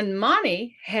 And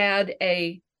Mani had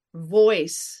a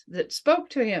voice that spoke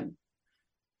to him.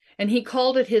 And he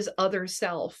called it his other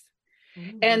self.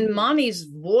 And Mani's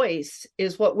voice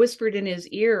is what whispered in his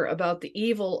ear about the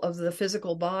evil of the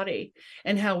physical body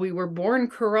and how we were born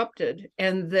corrupted,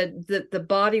 and that the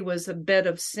body was a bed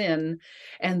of sin,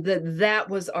 and that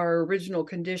was our original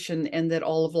condition, and that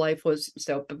all of life was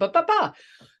so.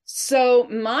 So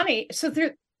Mani,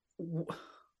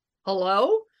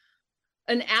 hello,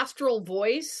 an astral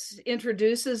voice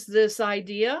introduces this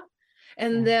idea,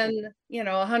 and then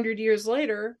 100 years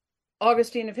later,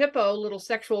 Augustine of Hippo, little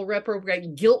sexual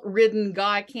reprobate, guilt-ridden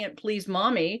guy, can't please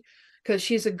mommy because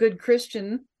she's a good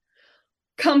Christian,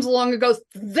 comes along and goes,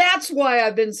 that's why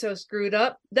I've been so screwed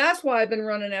up. That's why I've been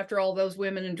running after all those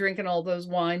women and drinking all those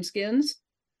wineskins.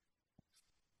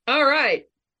 All right.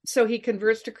 So he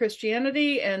converts to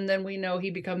Christianity, and then we know he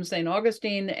becomes St.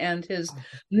 Augustine and his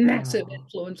massive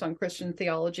influence on Christian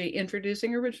theology,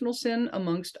 introducing original sin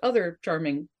amongst other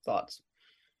charming thoughts.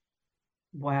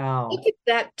 Wow. Look at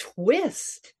that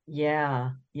twist.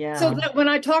 Yeah. So that when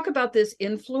I talk about this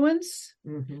influence,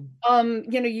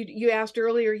 you asked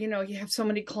earlier, you have so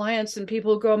many clients and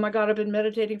people who go, oh my God, I've been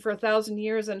meditating for 1,000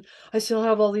 years and I still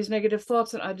have all these negative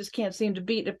thoughts and I just can't seem to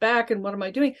beat it back. And what am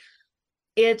I doing?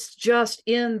 It's just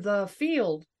in the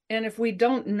field. And if we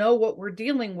don't know what we're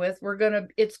dealing with,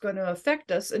 it's going to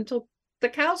affect us until the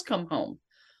cows come home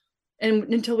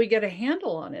and until we get a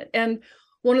handle on it. And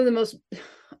one of the most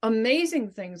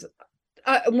amazing things,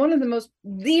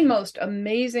 the most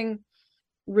amazing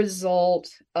result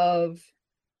of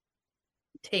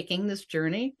taking this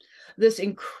journey, this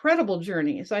incredible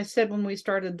journey, as I said when we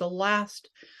started, the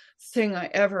last thing I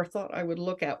ever thought I would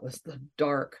look at was the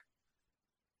dark.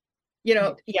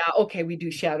 Okay, we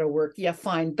do shadow work, yeah,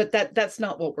 fine, but that's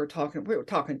not what we're talking. We're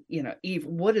talking, Eve,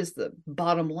 what is the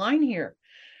bottom line here?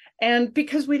 And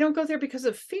because we don't go there because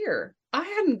of fear. I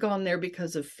hadn't gone there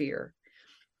because of fear.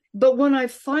 But when I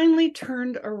finally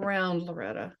turned around,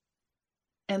 Loretta,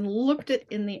 and looked it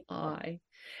in the eye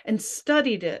and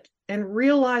studied it and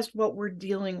realized what we're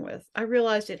dealing with, I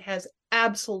realized it has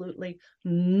absolutely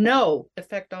no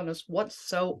effect on us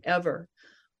whatsoever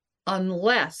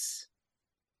unless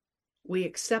we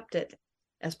accept it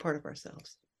as part of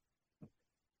ourselves.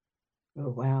 Oh,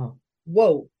 wow.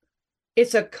 Whoa.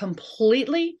 It's a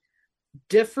completely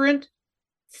different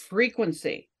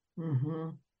frequency.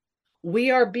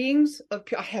 We are beings of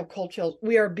pure, I have cold chills.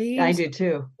 We are beings I do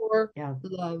too. For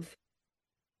love.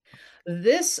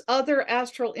 This other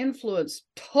astral influence,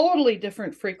 totally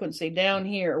different frequency down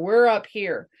here. We're up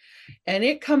here. And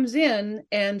it comes in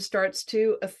and starts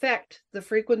to affect the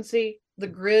frequency, the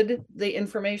grid, the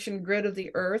information grid of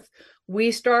the earth.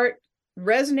 We start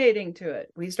resonating to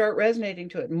it.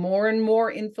 More and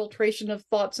more infiltration of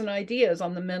thoughts and ideas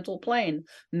on the mental plane.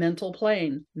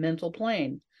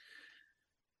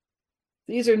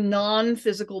 These are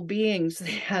non-physical beings.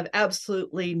 They have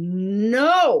absolutely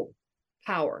no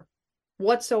power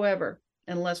whatsoever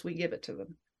unless we give it to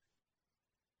them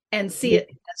and see it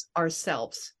as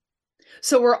ourselves.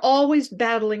 So we're always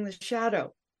battling the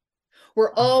shadow.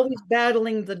 We're always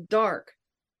battling the dark.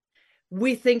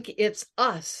 We think it's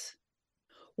us.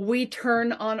 We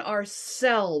turn on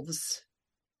ourselves.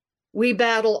 We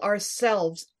battle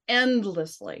ourselves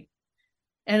endlessly.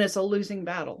 And it's a losing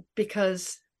battle,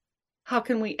 because how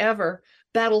can we ever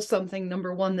battle something,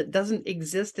 number one, that doesn't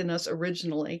exist in us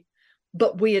originally,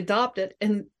 but we adopt it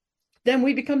and then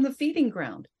we become the feeding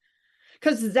ground?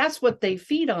 Because that's what they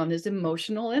feed on, is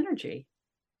emotional energy.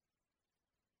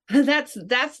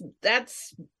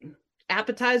 That's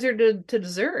appetizer to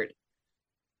dessert.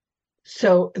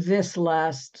 So this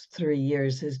last 3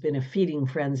 years has been a feeding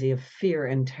frenzy of fear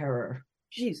and terror.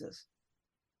 Jesus.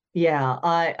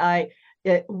 Yeah,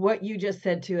 what you just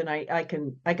said too, and I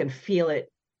can feel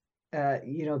it, kind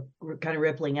of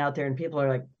rippling out there, and people are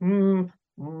like,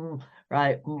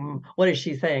 right, what is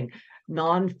she saying?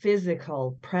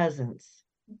 Non-physical presence,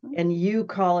 and you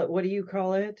call it, what do you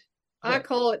call it? I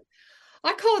call it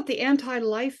the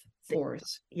anti-life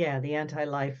force. Yeah, the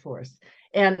anti-life force.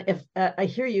 And if I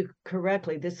hear you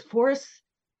correctly, this force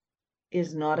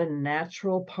is not a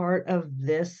natural part of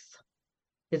this.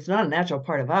 It's not a natural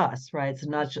part of us, right? It's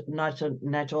not a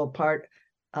natural part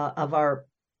of our,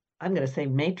 I'm going to say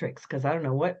matrix, because I don't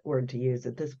know what word to use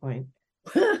at this point.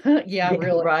 Yeah,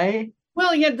 really. Right?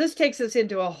 Well, yeah, this takes us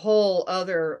into a whole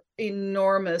other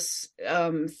enormous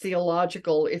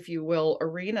theological, if you will,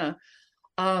 arena.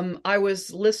 I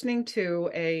was listening to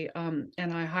and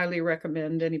I highly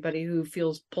recommend anybody who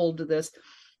feels pulled to this.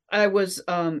 I was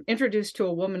introduced to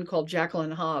a woman called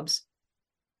Jacqueline Hobbs,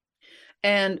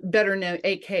 and better known,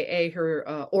 AKA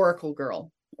her Oracle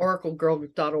Girl,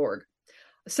 oraclegirl.org.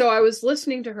 So I was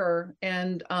listening to her,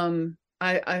 and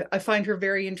I find her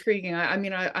very intriguing.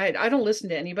 I don't listen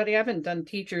to anybody. I haven't done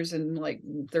teachers in like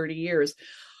 30 years.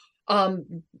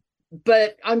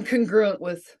 But I'm congruent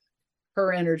with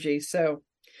her energy. So,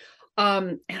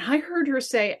 and I heard her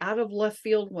say out of left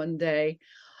field one day,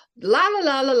 la, la,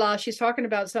 la, la, la, she's talking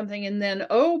about something. And then,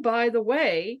 oh, by the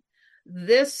way,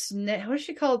 this, what does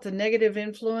she call it? The negative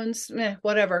influence,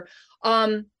 whatever,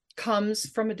 comes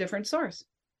from a different source.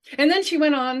 And then she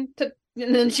went on,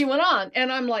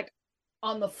 and I'm like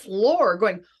on the floor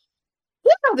going,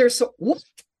 what other source?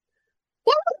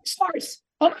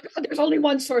 Oh my God, there's only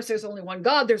one source. There's only one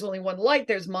God. There's only one light.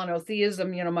 There's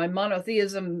monotheism. My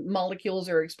monotheism molecules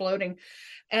are exploding.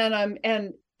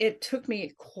 And it took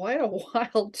me quite a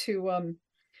while to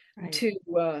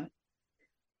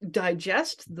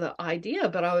digest the idea,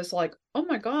 but I was like, oh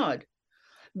my God,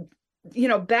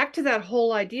 back to that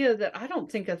whole idea that I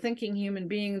don't think a thinking human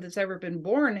being that's ever been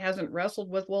born hasn't wrestled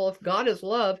with, well, if God is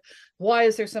love, why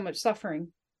is there so much suffering?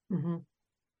 Mm-hmm.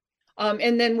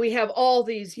 And then we have all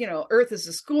these, Earth is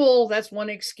a school. That's one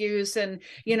excuse. And,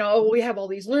 we have all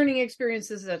these learning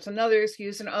experiences. That's another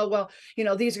excuse. And,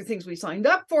 these are things we signed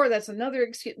up for. That's another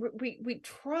excuse. We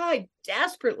try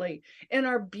desperately in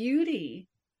our beauty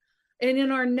and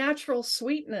in our natural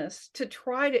sweetness to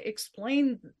try to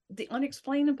explain the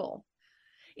unexplainable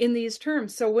in these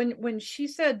terms. So when she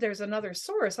said there's another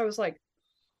source, I was like,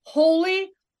 holy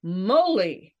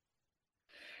moly.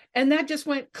 And that just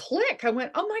went click. I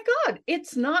went, oh my God,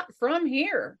 it's not from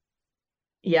here.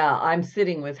 Yeah, I'm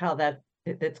sitting with how that's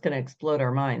going to explode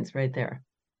our minds right there.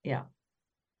 Yeah.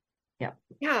 Yeah.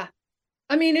 Yeah.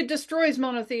 I mean, it destroys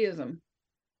monotheism.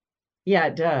 Yeah,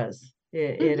 it does.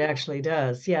 It actually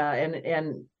does. Yeah.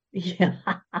 And yeah.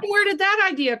 Where did that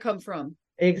idea come from?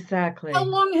 Exactly. How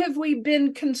long have we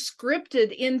been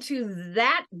conscripted into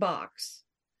that box?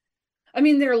 I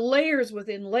mean, there are layers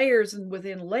within layers and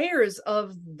within layers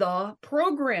of the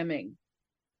programming.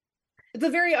 The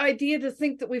very idea to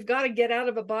think that we've got to get out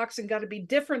of a box and got to be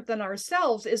different than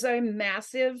ourselves is a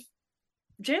massive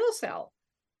jail cell.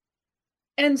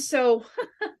 And so,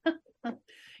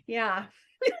 yeah.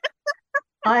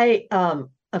 I,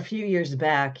 a few years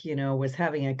back, was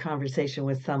having a conversation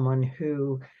with someone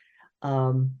who,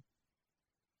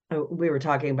 we were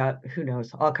talking about, who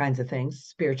knows, all kinds of things,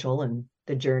 spiritual and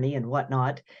the journey and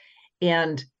whatnot.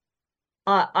 And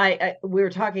we were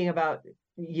talking about,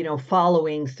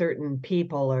 following certain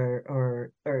people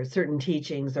or certain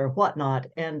teachings or whatnot.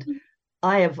 And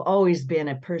I have always been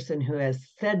a person who has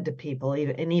said to people,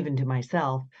 even to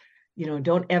myself,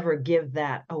 don't ever give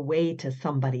that away to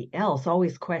somebody else.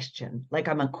 Always question. Like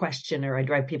I'm a questioner. I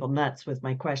drive people nuts with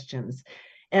my questions.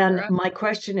 And my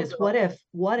question is, what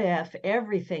if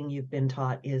everything you've been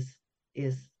taught is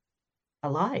a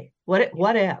lie? What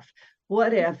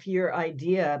if your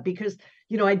idea, because,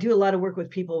 I do a lot of work with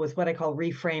people with what I call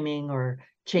reframing or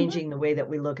changing the way that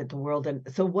we look at the world. And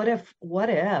so what if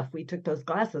we took those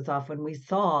glasses off when we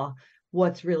saw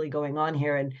what's really going on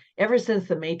here? And ever since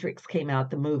The Matrix came out,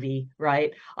 the movie,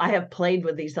 right, I have played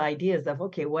with these ideas of,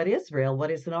 okay, what is real?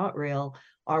 What is not real?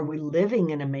 Are we living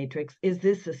in a matrix? Is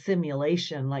this a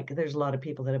simulation? Like there's a lot of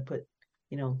people that have put,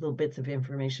 little bits of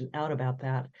information out about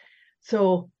that.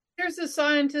 So there's a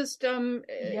scientist,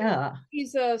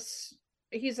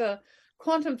 he's a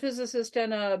quantum physicist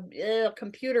and a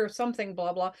computer something,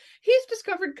 blah, blah. He's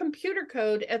discovered computer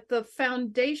code at the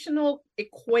foundational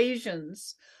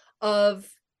equations of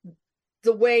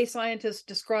the way scientists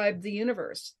describe the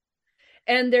universe.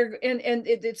 And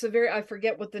it's a very, I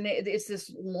forget what the name, it's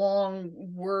this long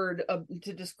word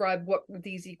to describe what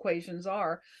these equations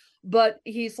are, but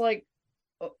he's like,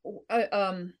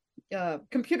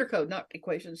 computer code, not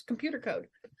equations, computer code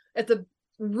at the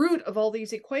root of all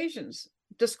these equations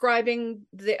describing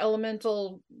the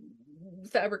elemental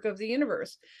fabric of the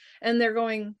universe. And they're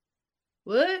going,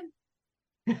 what?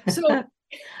 So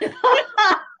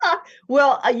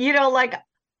well, like,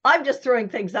 I'm just throwing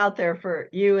things out there for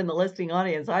you and the listening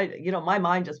audience. My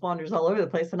mind just wanders all over the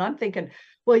place, and I'm thinking,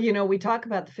 well, we talk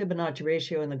about the Fibonacci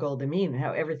ratio and the golden mean,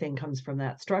 how everything comes from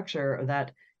that structure, or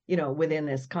that, within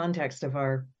this context of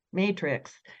our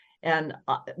matrix. And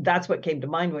that's what came to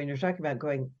mind when you're talking about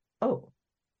going, oh,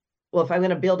 well, if I'm going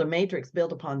to build a matrix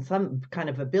built upon some kind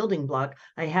of a building block,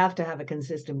 I have to have a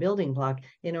consistent building block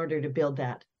in order to build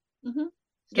that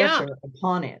structure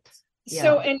upon it. Yeah.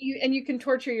 So, and you can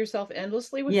torture yourself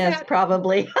endlessly with that. Yes,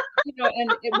 probably.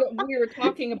 And what we were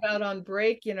talking about on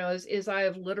break, is I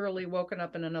have literally woken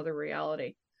up in another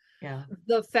reality. Yeah.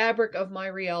 The fabric of my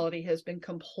reality has been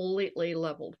completely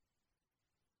leveled.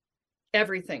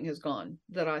 Everything has gone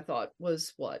that I thought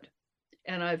was what,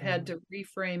 and I've had to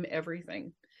reframe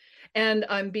everything. And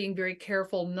I'm being very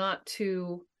careful not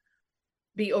to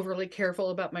be overly careful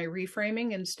about my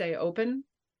reframing and stay open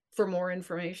for more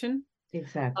information.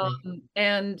 Exactly.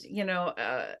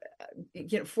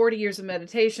 40 years of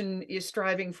meditation is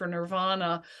striving for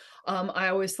nirvana. I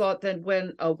always thought that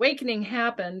when awakening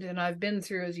happened, and I've been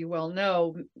through, as you well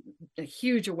know,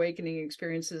 huge awakening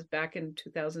experiences back in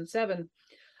 2007.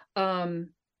 I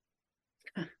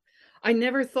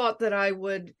never thought that I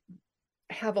would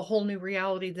have a whole new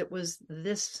reality that was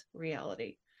this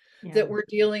reality. Yeah. That we're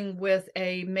dealing with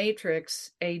a matrix,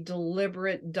 a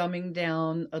deliberate dumbing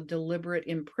down, a deliberate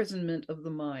imprisonment of the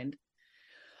mind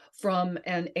from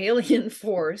an alien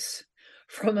force,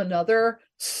 from another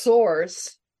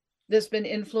source that's been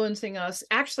influencing us.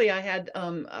 Actually, I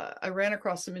ran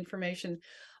across some information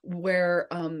where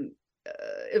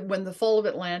when the fall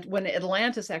of when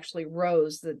Atlantis actually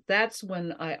rose, that's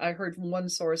when I heard from one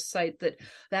source cite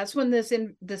that's when this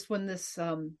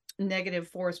negative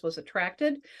force was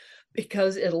attracted,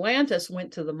 because Atlantis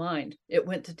went to the mind. It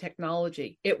went to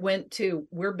technology. It went to,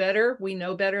 we're better. We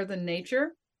know better than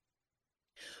nature.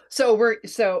 We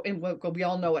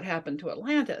all know what happened to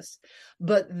Atlantis,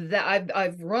 but that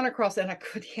I've run across, and I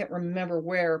can't remember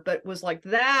where, but it was like,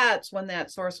 that's when that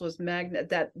source was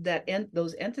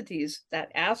those entities,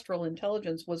 that astral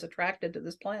intelligence was attracted to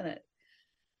this planet,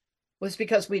 was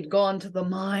because we'd gone to the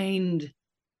mind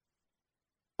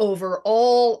over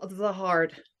all of the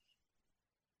heart.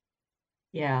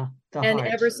 Yeah. And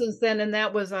heart. Ever since then, and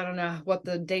that was, I don't know what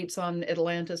the dates on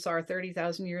Atlantis are,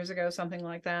 30,000 years ago, something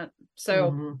like that.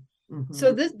 So,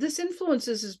 so this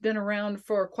influences has been around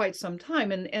for quite some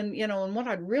time. And what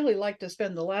I'd really like to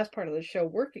spend the last part of the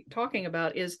show talking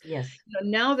about is,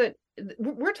 now that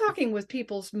we're talking with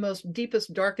people's most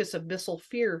deepest, darkest, abyssal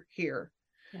fear here.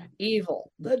 Yeah.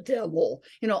 Evil, the devil,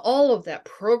 all of that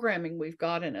programming we've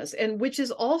got in us, and which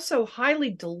is also highly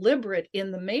deliberate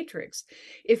in the matrix.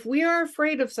 If we are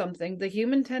afraid of something, the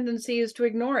human tendency is to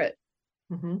ignore it.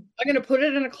 I'm going to put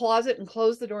it in a closet and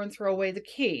close the door and throw away the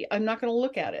key. I'm not going to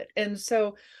look at it. And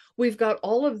so we've got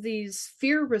all of these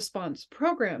fear response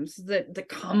programs that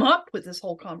come up with this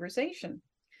whole conversation.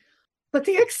 But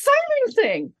the exciting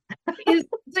thing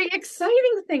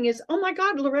is, oh my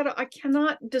God, Loretta, I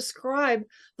cannot describe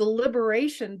the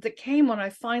liberation that came when I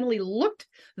finally looked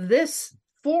this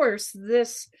force,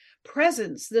 this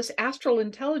presence, this astral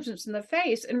intelligence in the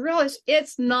face and realized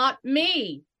it's not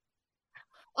me.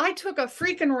 I took a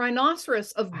freaking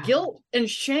rhinoceros of guilt and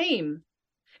shame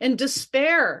and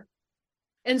despair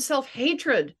and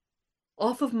self-hatred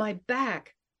off of my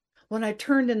back when I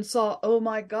turned and saw, oh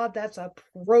my God, that's a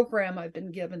program I've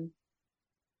been given.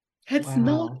 It's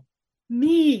not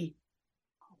me.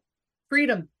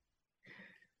 Freedom.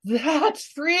 That's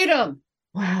freedom.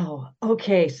 Wow.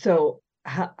 Okay. So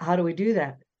how do we do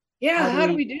that? Yeah. How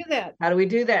do we do that? How do we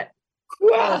do that?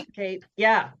 Kate.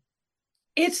 Yeah.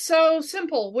 It's so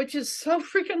simple, which is so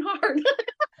freaking hard.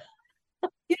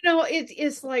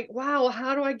 It's like, wow,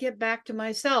 how do I get back to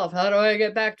myself? How do I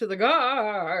get back to the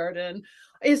garden?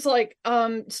 It's like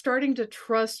starting to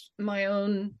trust my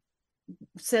own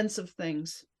sense of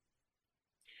things.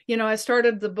 I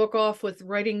started the book off with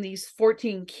writing these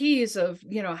 14 keys of,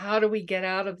 how do we get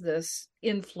out of this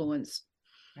influence?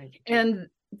 Right. And,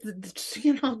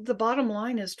 the bottom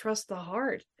line is trust the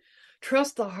heart.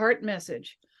 Trust the heart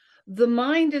message. The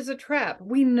mind is a trap.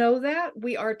 We know that.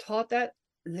 We are taught that.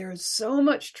 There's so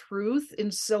much truth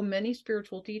in so many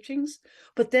spiritual teachings,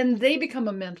 but then they become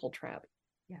a mental trap.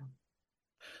 Yeah.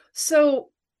 So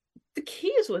the key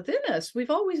is within us. We've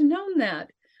always known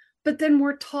that. But then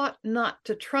we're taught not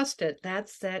to trust it.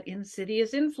 That's that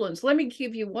insidious influence. Let me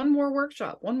give you one more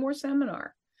workshop, one more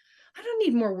seminar. I don't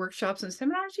need more workshops and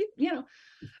seminars. You know,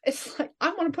 it's like,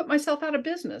 I want to put myself out of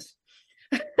business.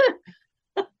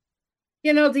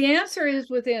 You know, the answer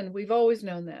is within. We've always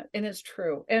known that, and it's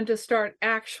true. And to start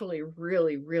actually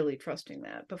really, really trusting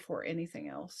that before anything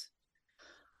else.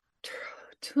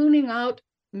 Tuning out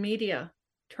media.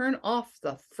 Turn off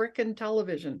the frickin'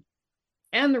 television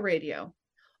and the radio.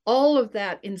 All of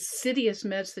that insidious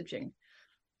messaging.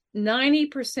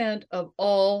 90% of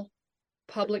all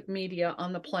public media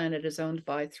on the planet is owned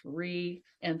by 3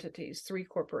 entities, 3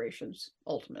 corporations,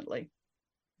 ultimately.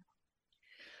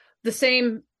 The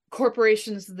same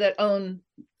corporations that own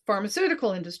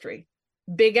pharmaceutical industry,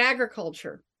 big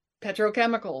agriculture,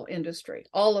 petrochemical industry,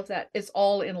 all of that is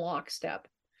all in lockstep.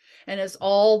 And it's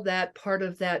all that part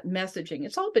of that messaging.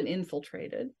 It's all been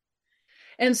infiltrated.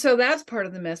 And so that's part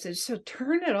of the message. So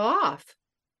turn it off.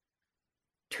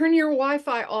 Turn your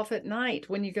Wi-Fi off at night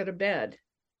when you go to bed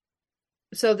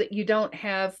so that you don't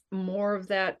have more of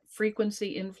that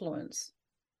frequency influence.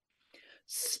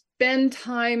 Spend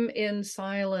time in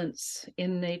silence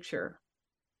in nature.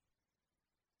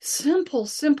 Simple,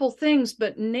 simple things,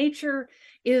 but nature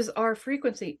is our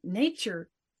frequency. Nature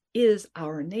is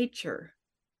our nature.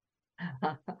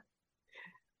 I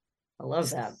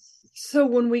love that. So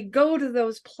when we go to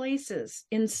those places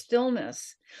in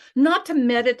stillness, not to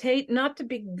meditate, not to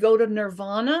go to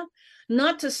nirvana,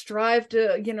 not to strive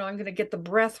to, I'm going to get the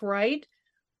breath right.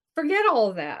 Forget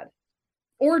all that.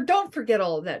 Or don't forget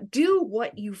all of that. Do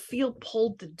what you feel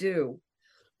pulled to do.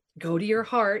 Go to your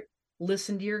heart,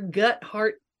 listen to your gut,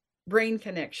 heart, brain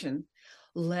connection.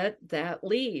 Let that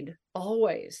lead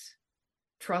always.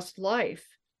 Trust life.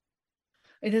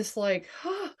 And it's like,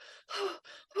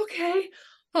 okay.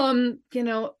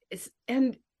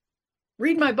 And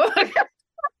read my book.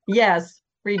 Yes,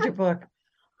 read your book.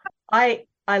 I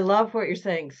love what you're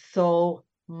saying so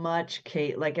much,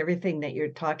 Kate. Like everything that you're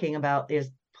talking about is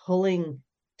pulling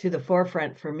to the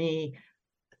forefront for me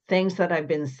things that I've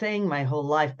been saying my whole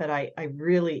life, but I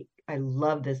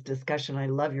love this discussion. I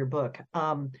love your book.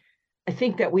 I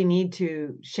think that we need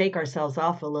to shake ourselves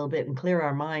off a little bit and clear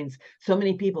our minds. So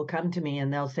many people come to me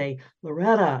and they'll say,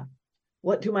 Loretta,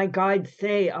 what do my guides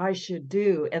say I should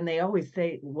do? And they always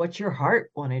say, what's your heart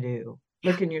want to do?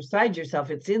 Look inside yourself.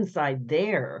 It's inside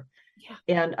there. Yeah.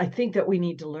 And I think that we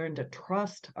need to learn to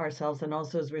trust ourselves. And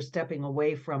also as we're stepping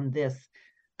away from this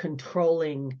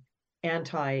controlling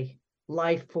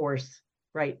anti-life force,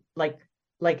 right? Like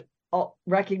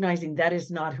recognizing that is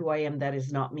not who I am. That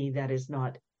is not me. That is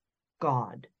not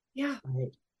God. Yeah. Right.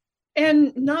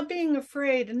 And not being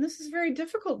afraid, and this is very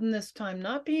difficult in this time,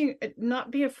 not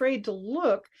be afraid to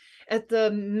look at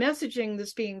the messaging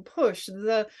that's being pushed,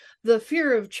 the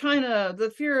fear of China,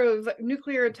 the fear of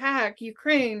nuclear attack,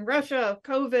 Ukraine, Russia,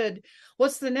 COVID,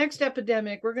 what's the next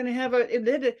epidemic? We're going to have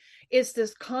it's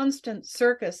this constant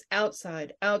circus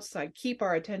outside, keep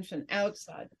our attention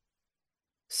outside.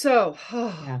 So,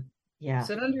 yeah.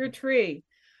 Sit under a tree,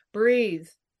 breathe.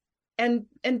 And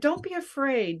don't be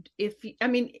afraid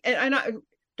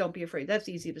don't be afraid. That's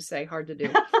easy to say, hard to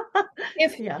do.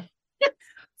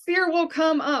 Fear will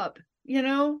come up,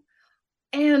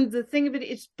 and the thing of it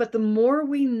is, but the more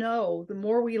we know, the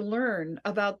more we learn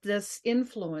about this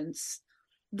influence,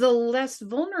 the less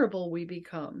vulnerable we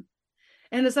become.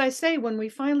 And as I say, when we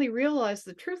finally realize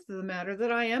the truth of the matter,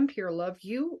 that I am pure love,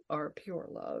 you are pure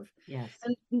love. Yes.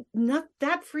 And not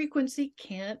that frequency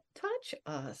can't touch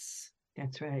us.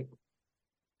 That's right.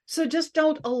 So just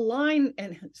align,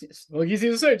 and it's so easy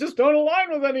to say, just don't align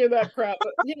with any of that crap.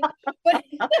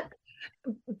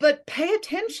 But pay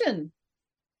attention.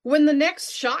 When the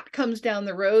next shot comes down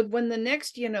the road, when the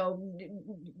next,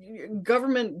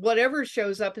 government, whatever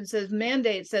shows up and says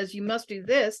you must do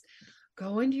this,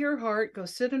 go into your heart, go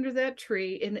sit under that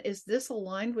tree. And is this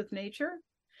aligned with nature?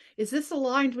 Is this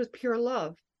aligned with pure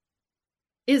love?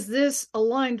 Is this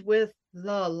aligned with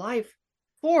the life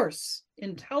force,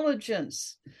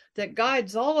 intelligence that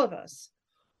guides all of us?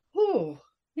 Oh,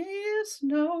 yes,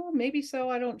 no, maybe so.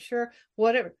 I don't sure.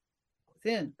 Whatever.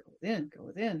 Go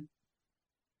within.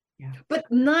 Yeah. But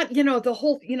not, the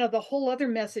whole other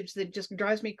message that just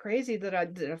drives me crazy that I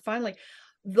finally,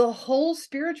 the whole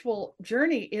spiritual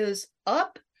journey is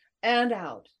up and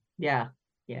out. Yeah.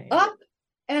 Up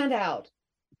and out.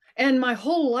 And my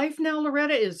whole life now,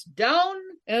 Loretta, is down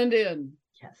and in.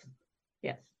 Yes.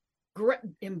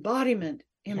 Embodiment.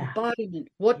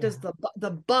 What does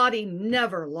the body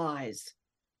never lies?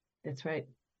 That's right.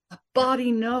 The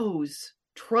body knows.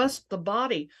 Trust the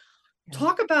body.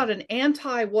 Talk about an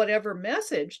anti-whatever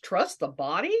message. Trust the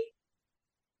body?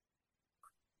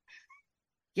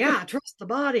 Yeah, trust the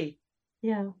body.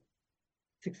 Yeah,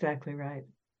 that's exactly right.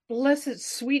 Bless its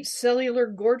sweet cellular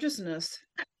gorgeousness.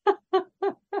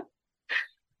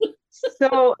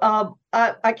 So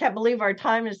I can't believe our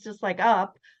time is just like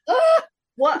up. Ah!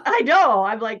 Well, I know.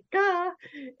 I'm like,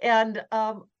 And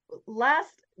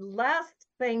last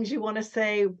things you want to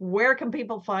say, where can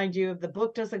people find you if the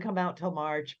book doesn't come out till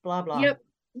March, blah, blah. Yep.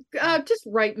 Just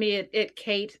write me at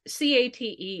Kate,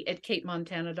 CATE at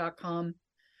katemontana.com.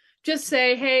 Just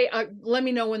say, hey, let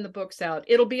me know when the book's out.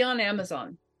 It'll be on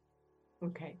Amazon.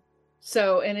 Okay.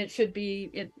 So, and it should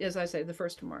be, as I say, the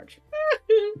 1st of March.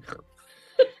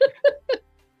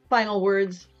 Final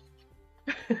words.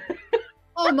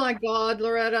 Oh my God,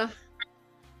 Loretta.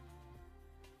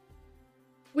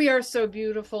 We are so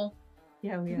beautiful.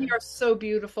 Yeah, we are so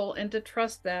beautiful. And to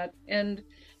trust that, and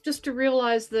just to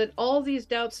realize that all these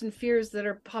doubts and fears that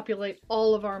are populate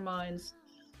all of our minds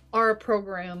are a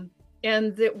program,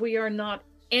 and that we are not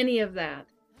any of that.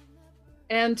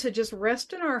 And to just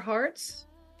rest in our hearts.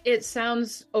 It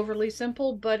sounds overly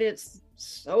simple, but it's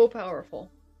so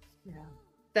powerful. Yeah.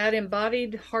 That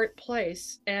embodied heart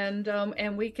place, and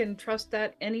we can trust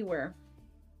that anywhere,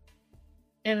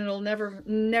 and it'll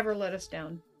never let us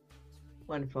down.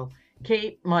 Wonderful.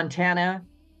 Kate Montana,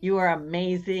 you are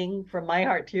amazing. From my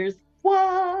heart to yours,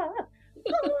 wah!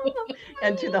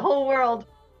 And to the whole world,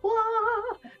 wah!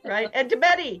 Right? And to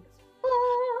Betty,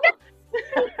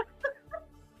 wah!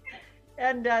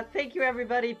 And thank you,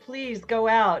 everybody. Please go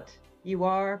out. You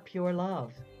are pure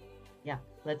love. Yeah,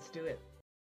 let's do it.